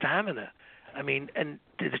gives you stamina. I mean, and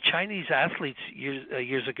the Chinese athletes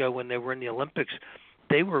years ago when they were in the Olympics,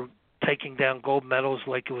 they were taking down gold medals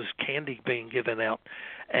like it was candy being given out.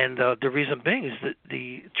 And the reason being is that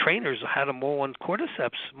the trainers had them all on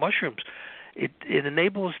cordyceps mushrooms. It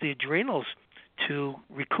enables the adrenals to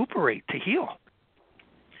recuperate, to heal.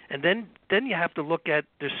 And then you have to look at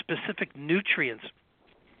the specific nutrients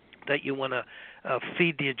that you want to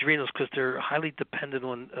feed the adrenals, because they're highly dependent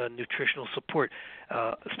on nutritional support,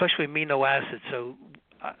 especially amino acids. So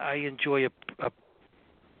I enjoy a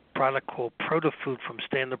product called ProtoFood from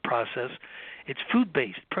Standard Process. It's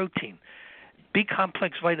food-based protein.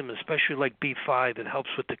 B-complex vitamins, especially like B5, it helps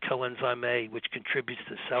with the coenzyme A, which contributes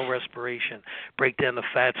to cell respiration, break down the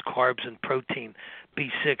fats, carbs, and protein.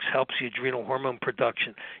 B6 helps the adrenal hormone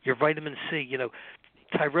production. Your vitamin C,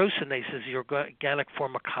 tyrosinase is the organic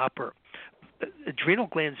form of copper. Adrenal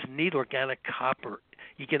glands need organic copper.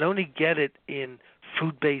 You can only get it in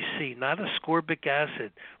food-based C, not ascorbic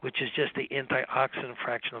acid, which is just the antioxidant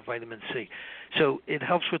fraction of vitamin C. So it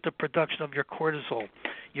helps with the production of your cortisol,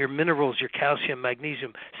 your minerals, your calcium,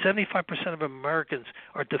 magnesium. 75% of Americans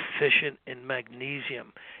are deficient in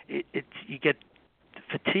magnesium. You get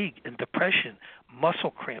fatigue and depression,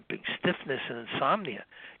 muscle cramping, stiffness, and insomnia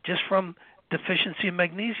just from deficiency in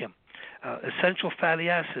magnesium. Essential fatty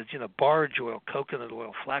acids, borage oil, coconut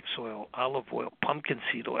oil, flax oil, olive oil, pumpkin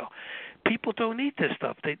seed oil. People don't eat this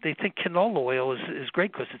stuff. They think canola oil is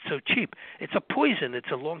great because it's so cheap. It's a poison.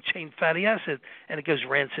 It's a long-chain fatty acid, and it goes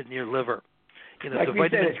rancid in your liver. Like the we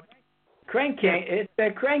said, it's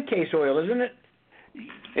crankcase oil, isn't it?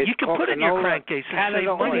 You can put it in your crankcase and save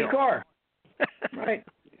money. In your car. Right.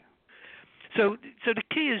 So the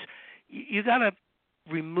key is you got to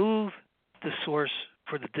remove the source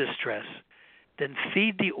for the distress, then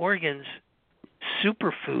feed the organs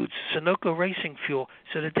superfoods, Sunoco racing fuel,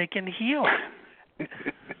 so that they can heal. I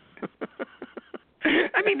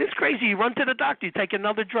mean, it's crazy. You run to the doctor, you take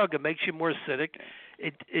another drug, it makes you more acidic.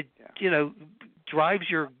 It drives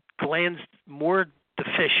your glands more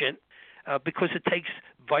deficient because it takes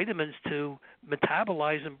vitamins to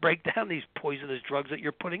metabolize and break down these poisonous drugs that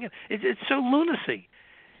you're putting in. It's so lunacy.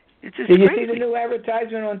 It's just Did you crazy. see the new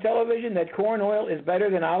advertisement on television that corn oil is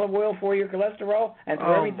better than olive oil for your cholesterol and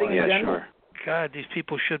for everything in general? Sure. God, these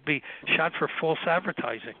people should be shot for false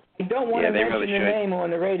advertising. I don't want to mention really the name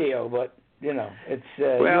on the radio, but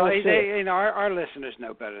it's our listeners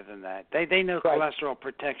know better than that. They know cholesterol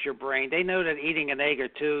protects your brain. They know that eating an egg or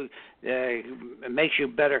two makes you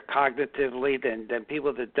better cognitively than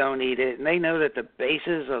people that don't eat it. And they know that the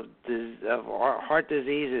basis of heart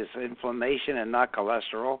disease is inflammation and not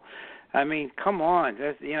cholesterol. I mean, come on.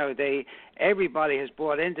 Everybody has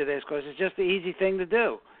bought into this because it's just the easy thing to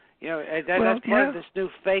do. That's part of this new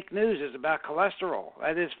fake news is about cholesterol.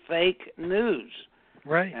 That is fake news.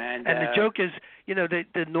 Right. And the joke is,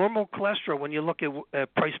 the normal cholesterol, when you look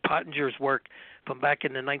at Price Pottinger's work from back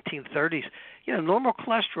in the 1930s, normal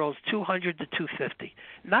cholesterol is 200 to 250,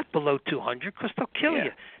 not below 200 because they'll kill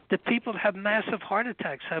you. The people that have massive heart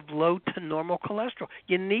attacks have low to normal cholesterol.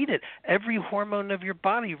 You need it. Every hormone of your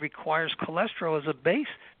body requires cholesterol as a base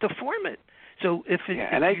to form it. So if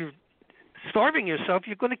you're starving yourself,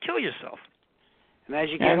 you're going to kill yourself. And as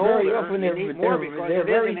you get older, you need more because they're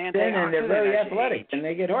very thin and they're very athletic, and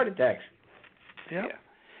they get heart attacks. Yeah.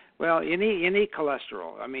 Well, you need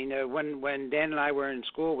cholesterol. I mean, when Dan and I were in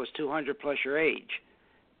school, it was 200 plus your age.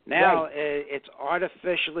 Now it's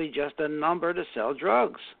artificially just a number to sell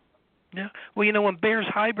drugs. Yeah. Well, when bears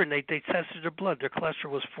hibernate, they tested their blood. Their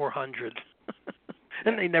cholesterol was 400,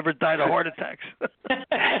 and they never died of heart attacks.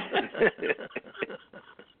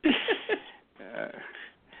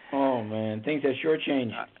 Oh man, things have sure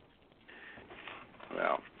changed.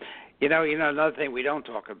 Well, another thing we don't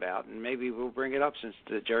talk about, and maybe we'll bring it up since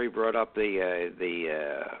Jerry brought up the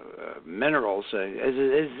minerals,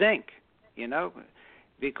 is zinc.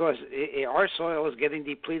 Because our soil is getting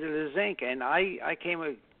depleted of zinc, and I came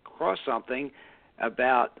across something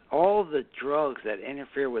about all the drugs that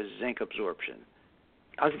interfere with zinc absorption.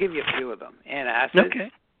 I'll give you a few of them. Antacids,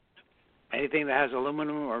 okay. Anything that has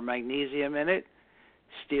aluminum or magnesium in it,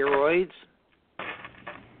 steroids,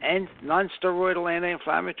 and non-steroidal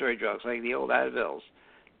anti-inflammatory drugs like the old Advils,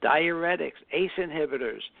 diuretics, ACE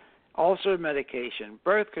inhibitors, ulcer medication,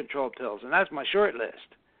 birth control pills, and that's my short list.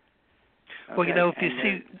 Okay? Well,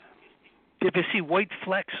 if you see white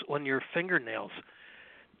flecks on your fingernails,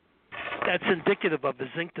 that's indicative of a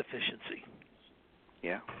zinc deficiency.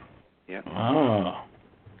 Yeah. Oh.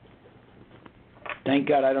 Thank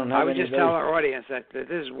God I don't have I would any just of tell those. our audience that this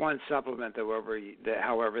is one supplement, however,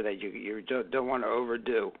 that you don't want to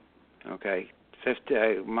overdo. Okay,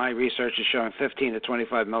 my research is showing 15 to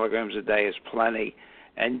 25 milligrams a day is plenty,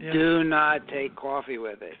 and do not take coffee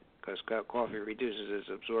with it because coffee reduces its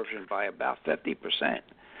absorption by about 50%.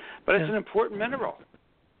 But it's an important mineral.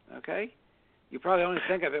 Okay, you probably only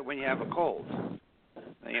think of it when you have a cold.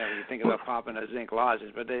 You think about popping a zinc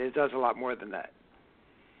lozenge, but it does a lot more than that.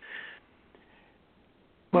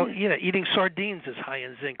 Well, eating sardines is high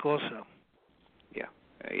in zinc also.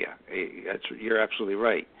 Yeah, you're absolutely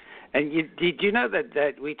right. And did you know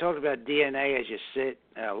that we talked about DNA as you sit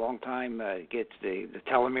a long time, the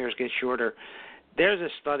telomeres get shorter? There's a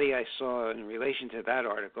study I saw in relation to that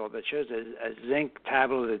article that shows a zinc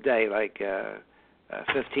tablet a day, like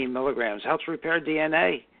 15 milligrams, helps repair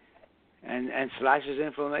DNA and slashes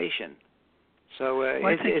inflammation. So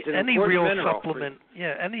it's an any important real mineral. Supplement,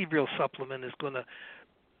 any real supplement is going to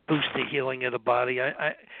boost the healing of the body.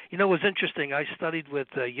 It was interesting. I studied with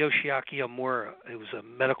Yoshiaki Amura, who was a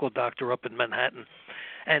medical doctor up in Manhattan,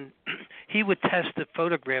 and he would test the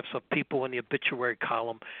photographs of people in the obituary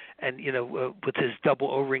column, and with his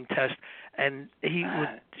double O-ring test, and he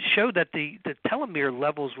would show that the telomere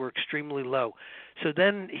levels were extremely low. So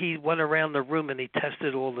then he went around the room and he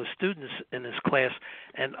tested all the students in his class,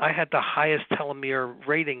 and I had the highest telomere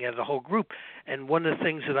rating out of the whole group. And one of the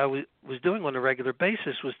things that I was doing on a regular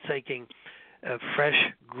basis was taking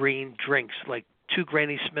fresh green drinks, like 2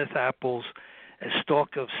 Granny Smith apples, a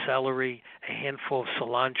stalk of celery, a handful of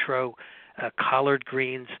cilantro, collard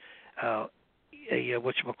greens, a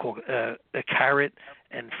carrot,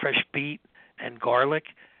 and fresh beet and garlic.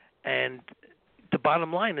 And the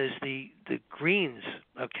bottom line is the greens,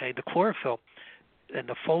 the chlorophyll and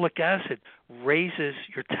the folic acid raises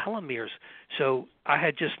your telomeres. So I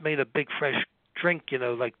had just made a big fresh drink,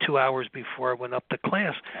 like 2 hours before I went up to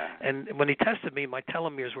class. And when he tested me, my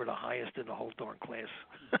telomeres were the highest in the whole darn class.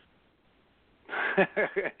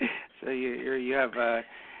 So you have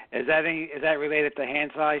is that related to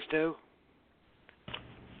hand size too?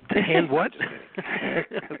 The hand what?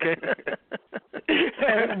 Okay.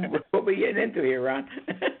 What we getting into here, Ron?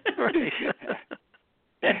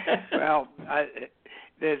 Well,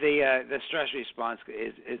 the stress response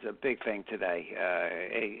is a big thing today.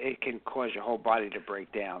 It can cause your whole body to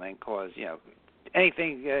break down and cause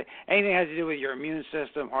anything has to do with your immune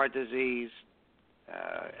system, heart disease,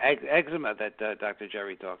 eczema that Dr.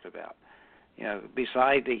 Jerry talked about.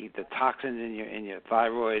 Beside the toxins in your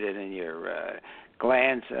thyroid and in your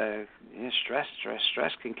glands, stress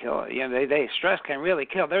can kill. Stress can really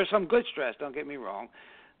kill. There's some good stress, don't get me wrong,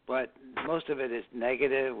 but most of it is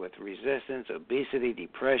negative with resistance, obesity,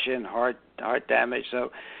 depression, heart damage.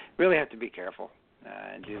 So really have to be careful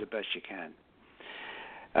and do the best you can.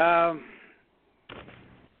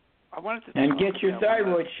 I wanted to and get your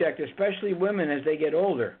thyroid checked, especially women as they get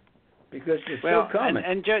older. because it's well, so common.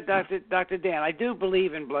 And Dr. Dan, I do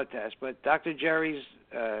believe in blood tests, but Dr. Jerry's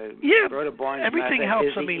Rhoda Barnes everything method helps.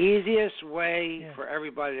 is the easiest way for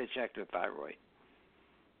everybody to check their thyroid.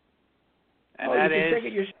 And that you can is take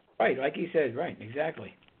it yourself, right? Like he said, right?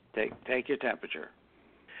 Exactly. Take your temperature.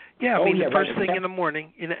 Yeah, I mean, the first right. thing in the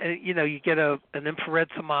morning, you get an infrared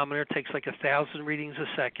thermometer. It takes like 1,000 readings a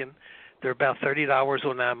second. They're about $30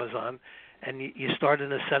 on Amazon, and you start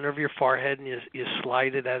in the center of your forehead, and you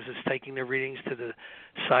slide it as it's taking the readings to the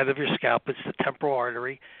side of your scalp. It's the temporal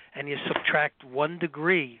artery, and you subtract 1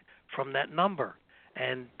 degree from that number,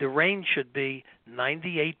 and the range should be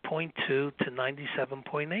 98.2 to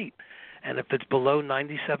 97.8. And if it's below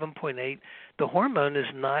 97.8, the hormone is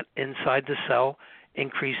not inside the cell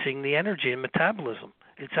increasing the energy and metabolism.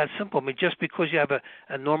 It's that simple. I mean, just because you have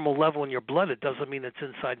a normal level in your blood, it doesn't mean it's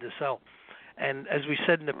inside the cell. And as we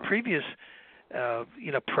said in the previous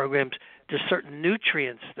programs, there's certain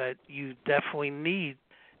nutrients that you definitely need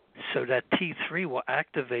so that T3 will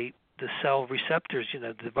activate the cell receptors,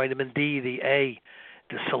 the vitamin D, the A,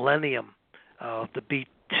 the selenium, the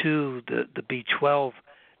B2, the B12,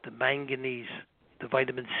 the manganese, the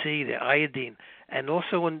vitamin C, the iodine, and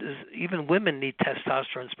also even women need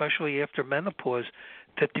testosterone, especially after menopause.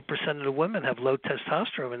 50% of the women have low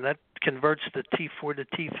testosterone, and that converts the T4 to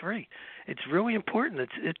T3. It's really important.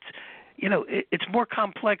 It's more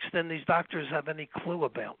complex than these doctors have any clue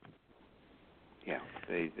about. Yeah,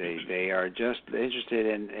 they are just interested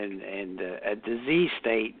in a disease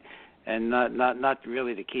state, and not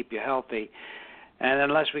really to keep you healthy. And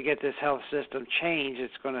unless we get this health system changed,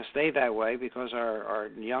 it's going to stay that way because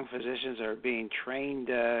our young physicians are being trained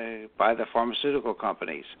by the pharmaceutical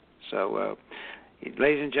companies. So,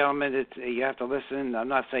 ladies and gentlemen, you have to listen. I'm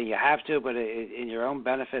not saying you have to, but in your own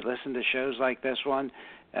benefit, listen to shows like this one.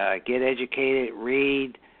 Get educated,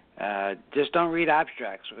 read. Just don't read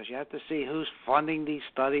abstracts because you have to see who's funding these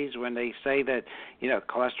studies when they say that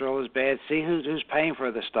cholesterol is bad. See who's paying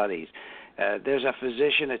for the studies. There's a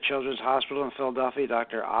physician at Children's Hospital in Philadelphia,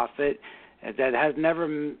 Dr. Offit, that has never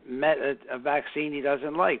met a vaccine he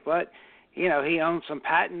doesn't like. But, he owns some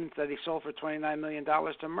patents that he sold for $29 million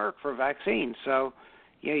to Merck for vaccines. So,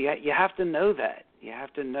 you have to know that. You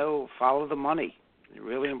have to follow the money.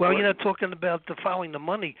 Really important. Well, talking about following the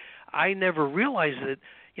money, I never realized that,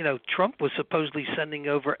 Trump was supposedly sending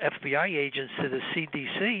over FBI agents to the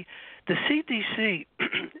CDC. The CDC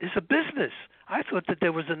is a business. I thought that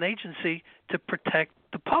there was an agency to protect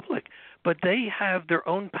the public, but they have their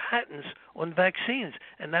own patents on vaccines,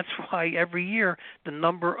 and that's why every year the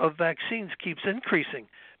number of vaccines keeps increasing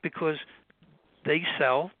because they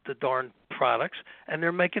sell the darn products and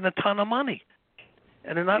they're making a ton of money.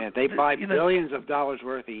 And they're not. Yeah, they buy billions of dollars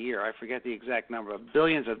worth a year. I forget the exact number of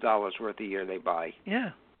billions of dollars worth a year they buy. Yeah.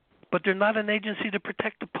 But they're not an agency to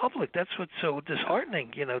protect the public. That's what's so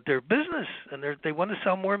disheartening. They're business, and they want to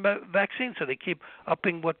sell more vaccines, so they keep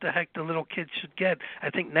upping what the heck the little kids should get. I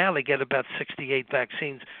think now they get about 68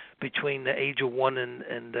 vaccines between the age of 1 and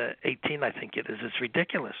 18, I think it is. It's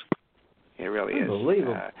ridiculous. It really is.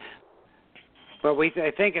 Unbelievable. But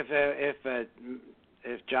I think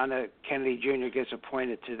if John F. Kennedy Jr. gets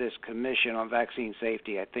appointed to this commission on vaccine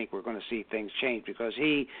safety, I think we're going to see things change because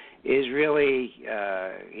he is really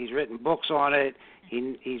he's written books on it.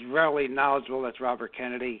 He's really knowledgeable. That's Robert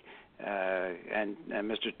Kennedy, and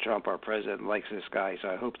Mr. Trump, our president, likes this guy. So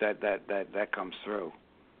I hope that comes through.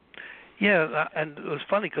 Yeah, and it was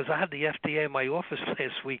funny because I had the FDA in my office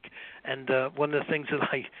last week, and one of the things that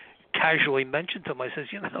I casually mentioned to him, I says,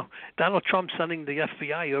 Donald Trump's sending the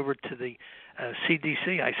FBI over to the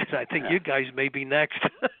CDC. I said, I think you guys may be next.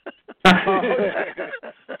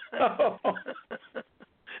 Wow.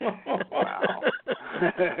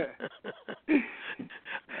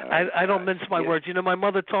 I don't mince my words. My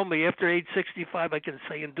mother told me after age 65 I can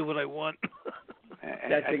say and do what I want.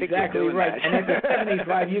 That's exactly right. And after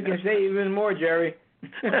 75 you can say even more, Jerry.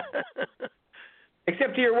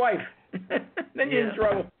 Except to your wife. Then you're in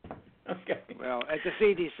trouble. Okay. Well, at the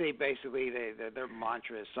CDC, basically, their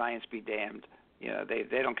mantra is "science be damned."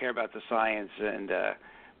 They don't care about the science,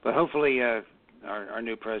 but hopefully, our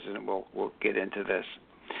new president will get into this.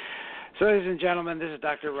 So, ladies and gentlemen, this is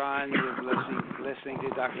Dr. Ron. You're listening to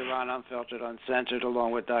Dr. Ron Unfiltered, Uncensored,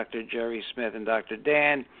 along with Dr. Jerry Smith and Dr.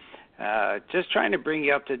 Dan. Just trying to bring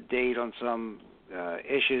you up to date on some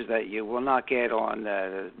issues that you will not get on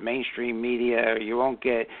mainstream media, or you won't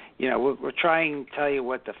get, we're trying to tell you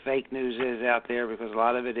what the fake news is out there because a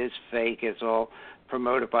lot of it is fake. It's all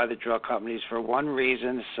promoted by the drug companies for one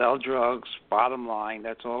reason, sell drugs, bottom line,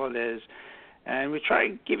 that's all it is. And we try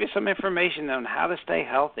to give you some information on how to stay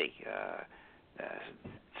healthy.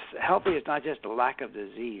 healthy is not just a lack of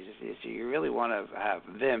disease. You really want to have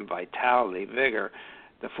vim, vitality, vigor.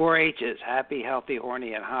 The 4 H's: happy, healthy,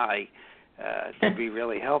 horny, and high, to be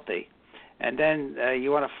really healthy. And then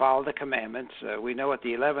you want to follow the commandments. We know what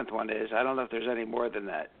the 11th one is. I don't know if there's any more than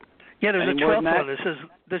that. Yeah, there's any a 12th one. It says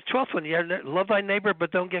the 12th one. Yeah, love thy neighbor,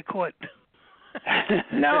 but don't get caught.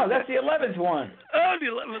 No, that's the 11th one. Oh, the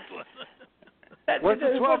 11th one. What's the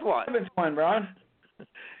 12th one? The 11th one, Ron.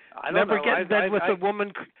 I don't never know. get in bed with a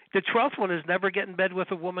woman. The 12th one is never get in bed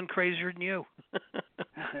with a woman crazier than you.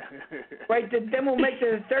 Right, then we'll make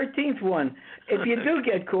the 13th one. If you do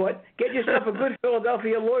get caught, get yourself a good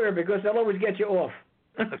Philadelphia lawyer because they'll always get you off.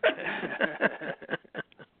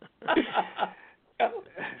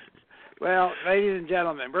 Well, ladies and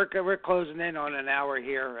gentlemen, we're closing in on an hour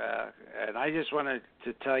here, and I just wanted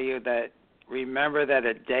to tell you that remember that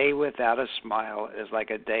a day without a smile is like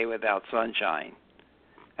a day without sunshine.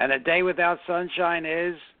 And a day without sunshine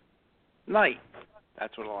is night.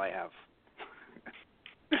 That's what all I have.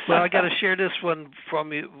 Well, I got to share this one from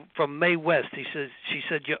Mae West. She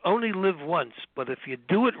said, you only live once, but if you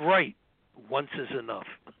do it right, once is enough.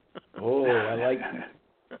 Oh, I like that.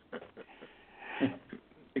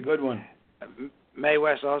 A good one. Mae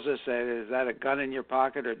West also said, is that a gun in your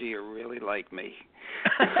pocket or do you really like me?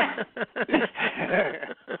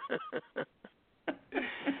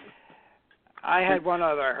 I had one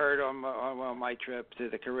other I heard on my trip to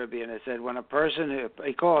the Caribbean. It said when a person,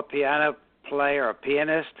 you call a piano player a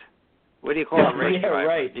pianist, what do you call a race driver?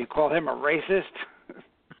 Right. Do you call him a racist?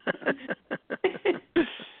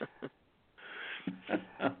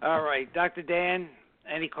 All right, Dr. Dan,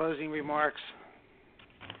 any closing remarks?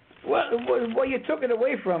 Well, you took it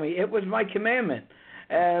away from me. It was my commandment.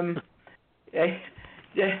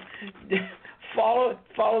 Follow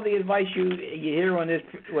the advice you hear on this.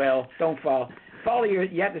 Well, don't follow.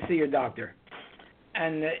 You have to see your doctor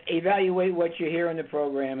and evaluate what you hear on the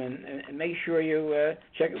program, and make sure you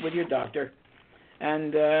check it with your doctor.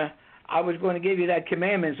 And I was going to give you that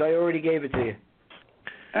commandment, so I already gave it to you.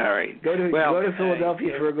 All right. Go to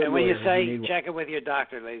Philadelphia for a good. And when you say check it with your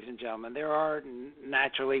doctor, ladies and gentlemen, there are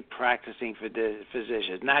naturally practicing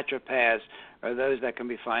physicians. Naturopaths are those that can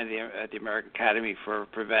be found at the American Academy for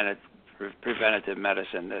Preventive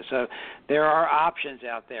Medicine. So there are options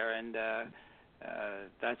out there, and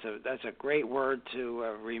that's a great word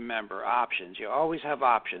to remember. Options. You always have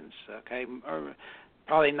options. Okay. Or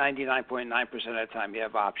probably 99.9% of the time you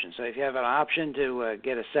have options. So if you have an option to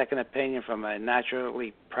get a second opinion from a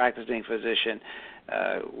naturally practicing physician,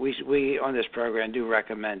 we on this program do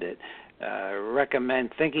recommend it.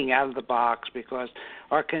 Recommend thinking out of the box because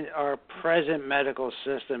our present medical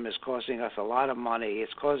system is costing us a lot of money.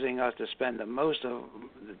 It's causing us to spend the most of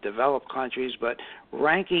the developed countries, but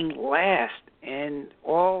ranking last in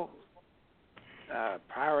all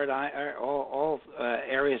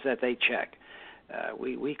areas that they check.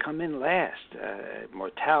 We come in last,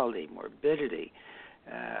 mortality, morbidity.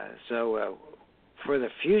 So for the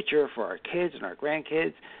future, for our kids and our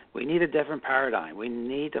grandkids, we need a different paradigm. We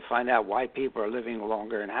need to find out why people are living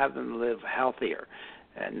longer and have them live healthier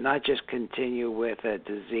and not just continue with a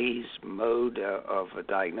disease mode of a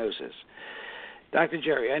diagnosis. Dr.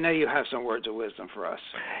 Jerry, I know you have some words of wisdom for us.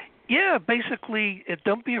 Yeah, basically,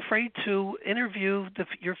 don't be afraid to interview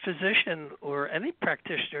your physician or any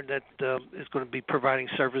practitioner that is going to be providing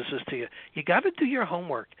services to you. You got to do your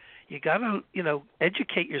homework. You got to,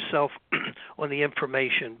 educate yourself on the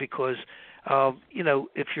information because,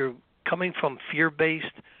 if you're coming from fear-based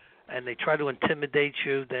and they try to intimidate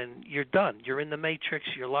you, then you're done. You're in the matrix.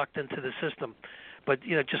 You're locked into the system. But,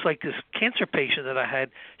 just like this cancer patient that I had,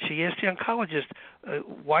 she asked the oncologist,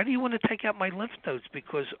 why do you want to take out my lymph nodes?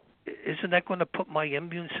 Because isn't that going to put my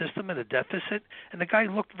immune system in a deficit? And the guy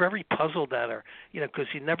looked very puzzled at her, because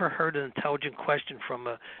he never heard an intelligent question from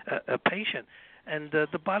a patient. And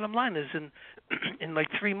the bottom line is in like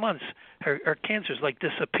 3 months, her cancer's like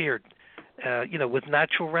disappeared. With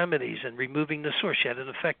natural remedies and removing the source. She had an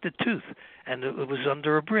affected tooth, and it was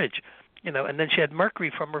under a bridge. And then she had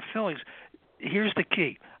mercury from her fillings. Here's the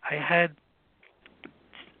key. I had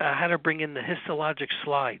her bring in the histologic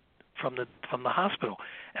slide from the hospital,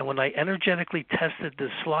 and when I energetically tested the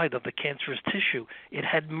slide of the cancerous tissue, it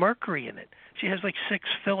had mercury in it. She has like 6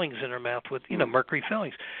 fillings in her mouth with mercury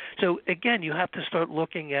fillings. So again, you have to start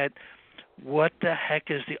looking at what the heck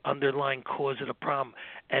is the underlying cause of the problem,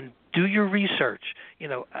 and do your research.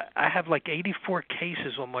 I have like 84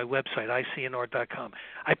 cases on my website, icnr.com.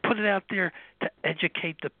 I put it out there to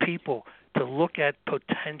educate the people to look at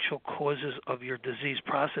potential causes of your disease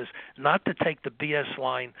process, not to take the BS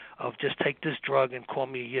line of just take this drug and call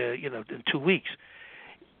me, in 2 weeks.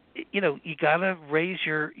 you got to raise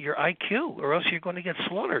your IQ, or else you're going to get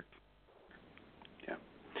slaughtered.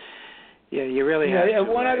 Yeah, you really have to.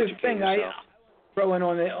 One other thing I throw in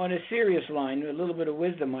on a serious line, a little bit of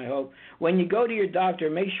wisdom, I hope. When you go to your doctor,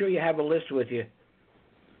 make sure you have a list with you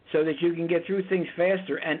so that you can get through things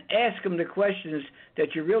faster, and ask them the questions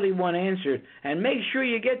that you really want answered, and make sure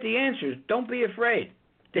you get the answers. Don't be afraid.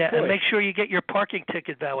 And make sure you get your parking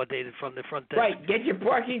ticket validated from the front desk. Right, get your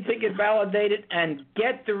parking ticket validated and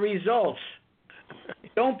get the results.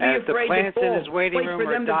 Don't be afraid to call. Wait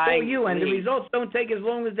for them to call you, and the results don't take as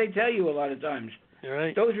long as they tell you a lot of times. You're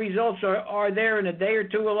right. Those results are there in a day or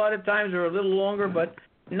two a lot of times, or a little longer, but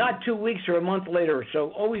not 2 weeks or a month later.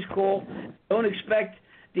 So always call. Don't expect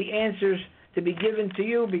the answers to be given to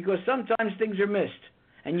you, because sometimes things are missed,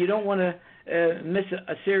 and you don't want to miss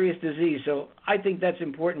a serious disease. So I think that's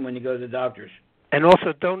important when you go to the doctors. And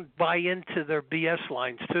also, don't buy into their BS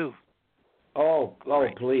lines too. Oh,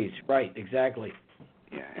 right. Please, right, exactly.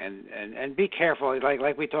 Yeah, and be careful.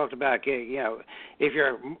 Like we talked about, if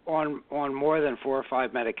you're on more than 4 or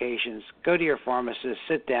 5 medications, go to your pharmacist,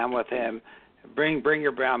 sit down with him, bring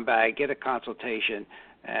your brown bag, get a consultation,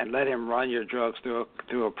 and let him run your drugs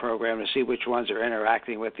through a program to see which ones are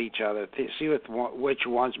interacting with each other, to see which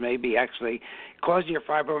ones may be actually causing your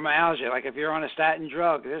fibromyalgia. Like if you're on a statin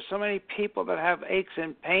drug, there's so many people that have aches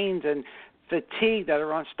and pains and fatigue that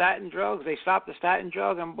are on statin drugs. They stop the statin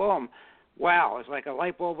drug and boom, wow, it's like a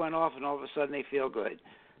light bulb went off and all of a sudden they feel good.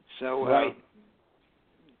 So right.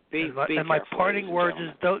 Be and careful, my parting words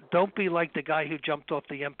is gentlemen. don't be like the guy who jumped off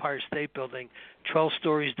the Empire State Building 12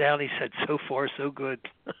 stories down. He said, "So far, so good."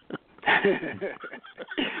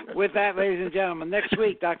 With that, ladies and gentlemen, next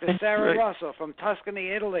week, Dr. Sarah Russell from Tuscany,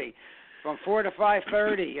 Italy, from 4 to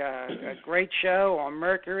 5:30. A great show on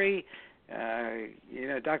mercury.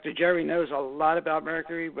 Dr. Jerry knows a lot about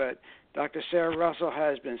mercury, but Dr. Sarah Russell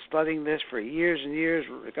has been studying this for years and years.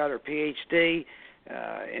 Got her PhD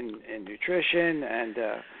in nutrition, and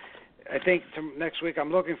I think next week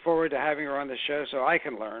I'm looking forward to having her on the show so I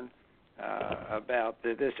can learn about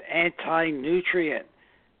this anti-nutrient,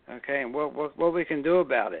 okay, and what we can do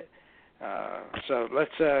about it. So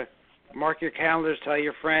let's mark your calendars, tell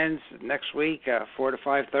your friends. Next week, 4 to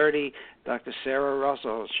 5:30, Dr. Sarah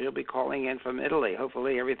Russell. She'll be calling in from Italy.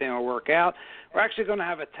 Hopefully everything will work out. We're actually going to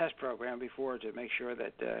have a test program before to make sure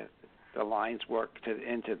that the lines work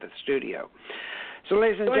into the studio. So,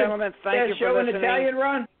 ladies and gentlemen, thank you for listening. Show in Italian,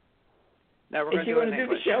 Ron? No, we're going to do it in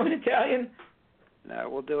English. Is she going to do the show in Italian? No,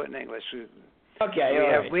 we'll do it in English.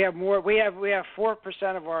 Okay, we have more. We have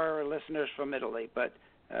 4% of our listeners from Italy, but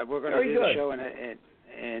we're going to do the show in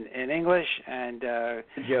English. And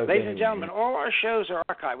ladies and gentlemen, all our shows are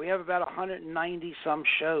archived. We have about 190 some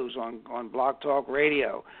shows on Blog Talk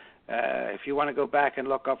Radio. If you want to go back and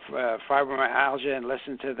look up fibromyalgia and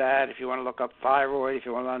listen to that, if you want to look up thyroid, if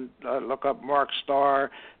you want to look up Mark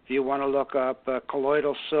Starr, if you want to look up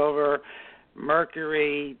colloidal silver,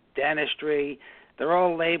 mercury, dentistry, they're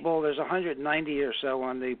all labeled. There's 190 or so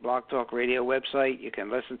on the Blog Talk Radio website. You can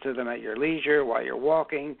listen to them at your leisure while you're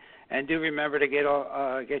walking. And do remember to get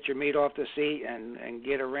your meat off the seat and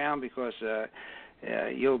get around, because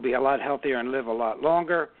you'll be a lot healthier and live a lot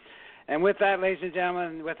longer. And with that, ladies and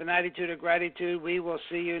gentlemen, with an attitude of gratitude, we will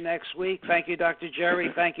see you next week. Thank you, Dr.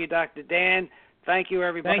 Jerry. Thank you, Dr. Dan. Thank you,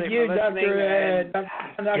 everybody, for listening.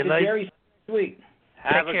 Dr. Jerry. Next week.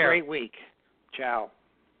 Have a great week. Ciao.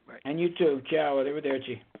 And you too. Ciao.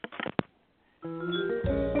 Arrivederci.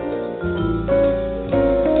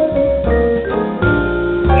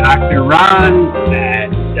 Dr. Ron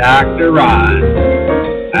and Dr. Ron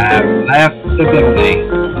have left the building.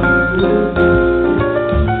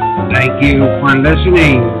 Thank you for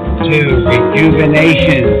listening to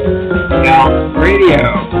Rejuvenation Health Radio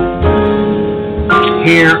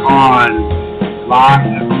here on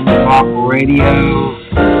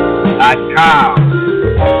blogtalkradio.com.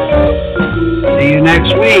 See you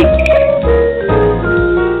next week.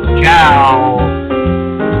 Ciao.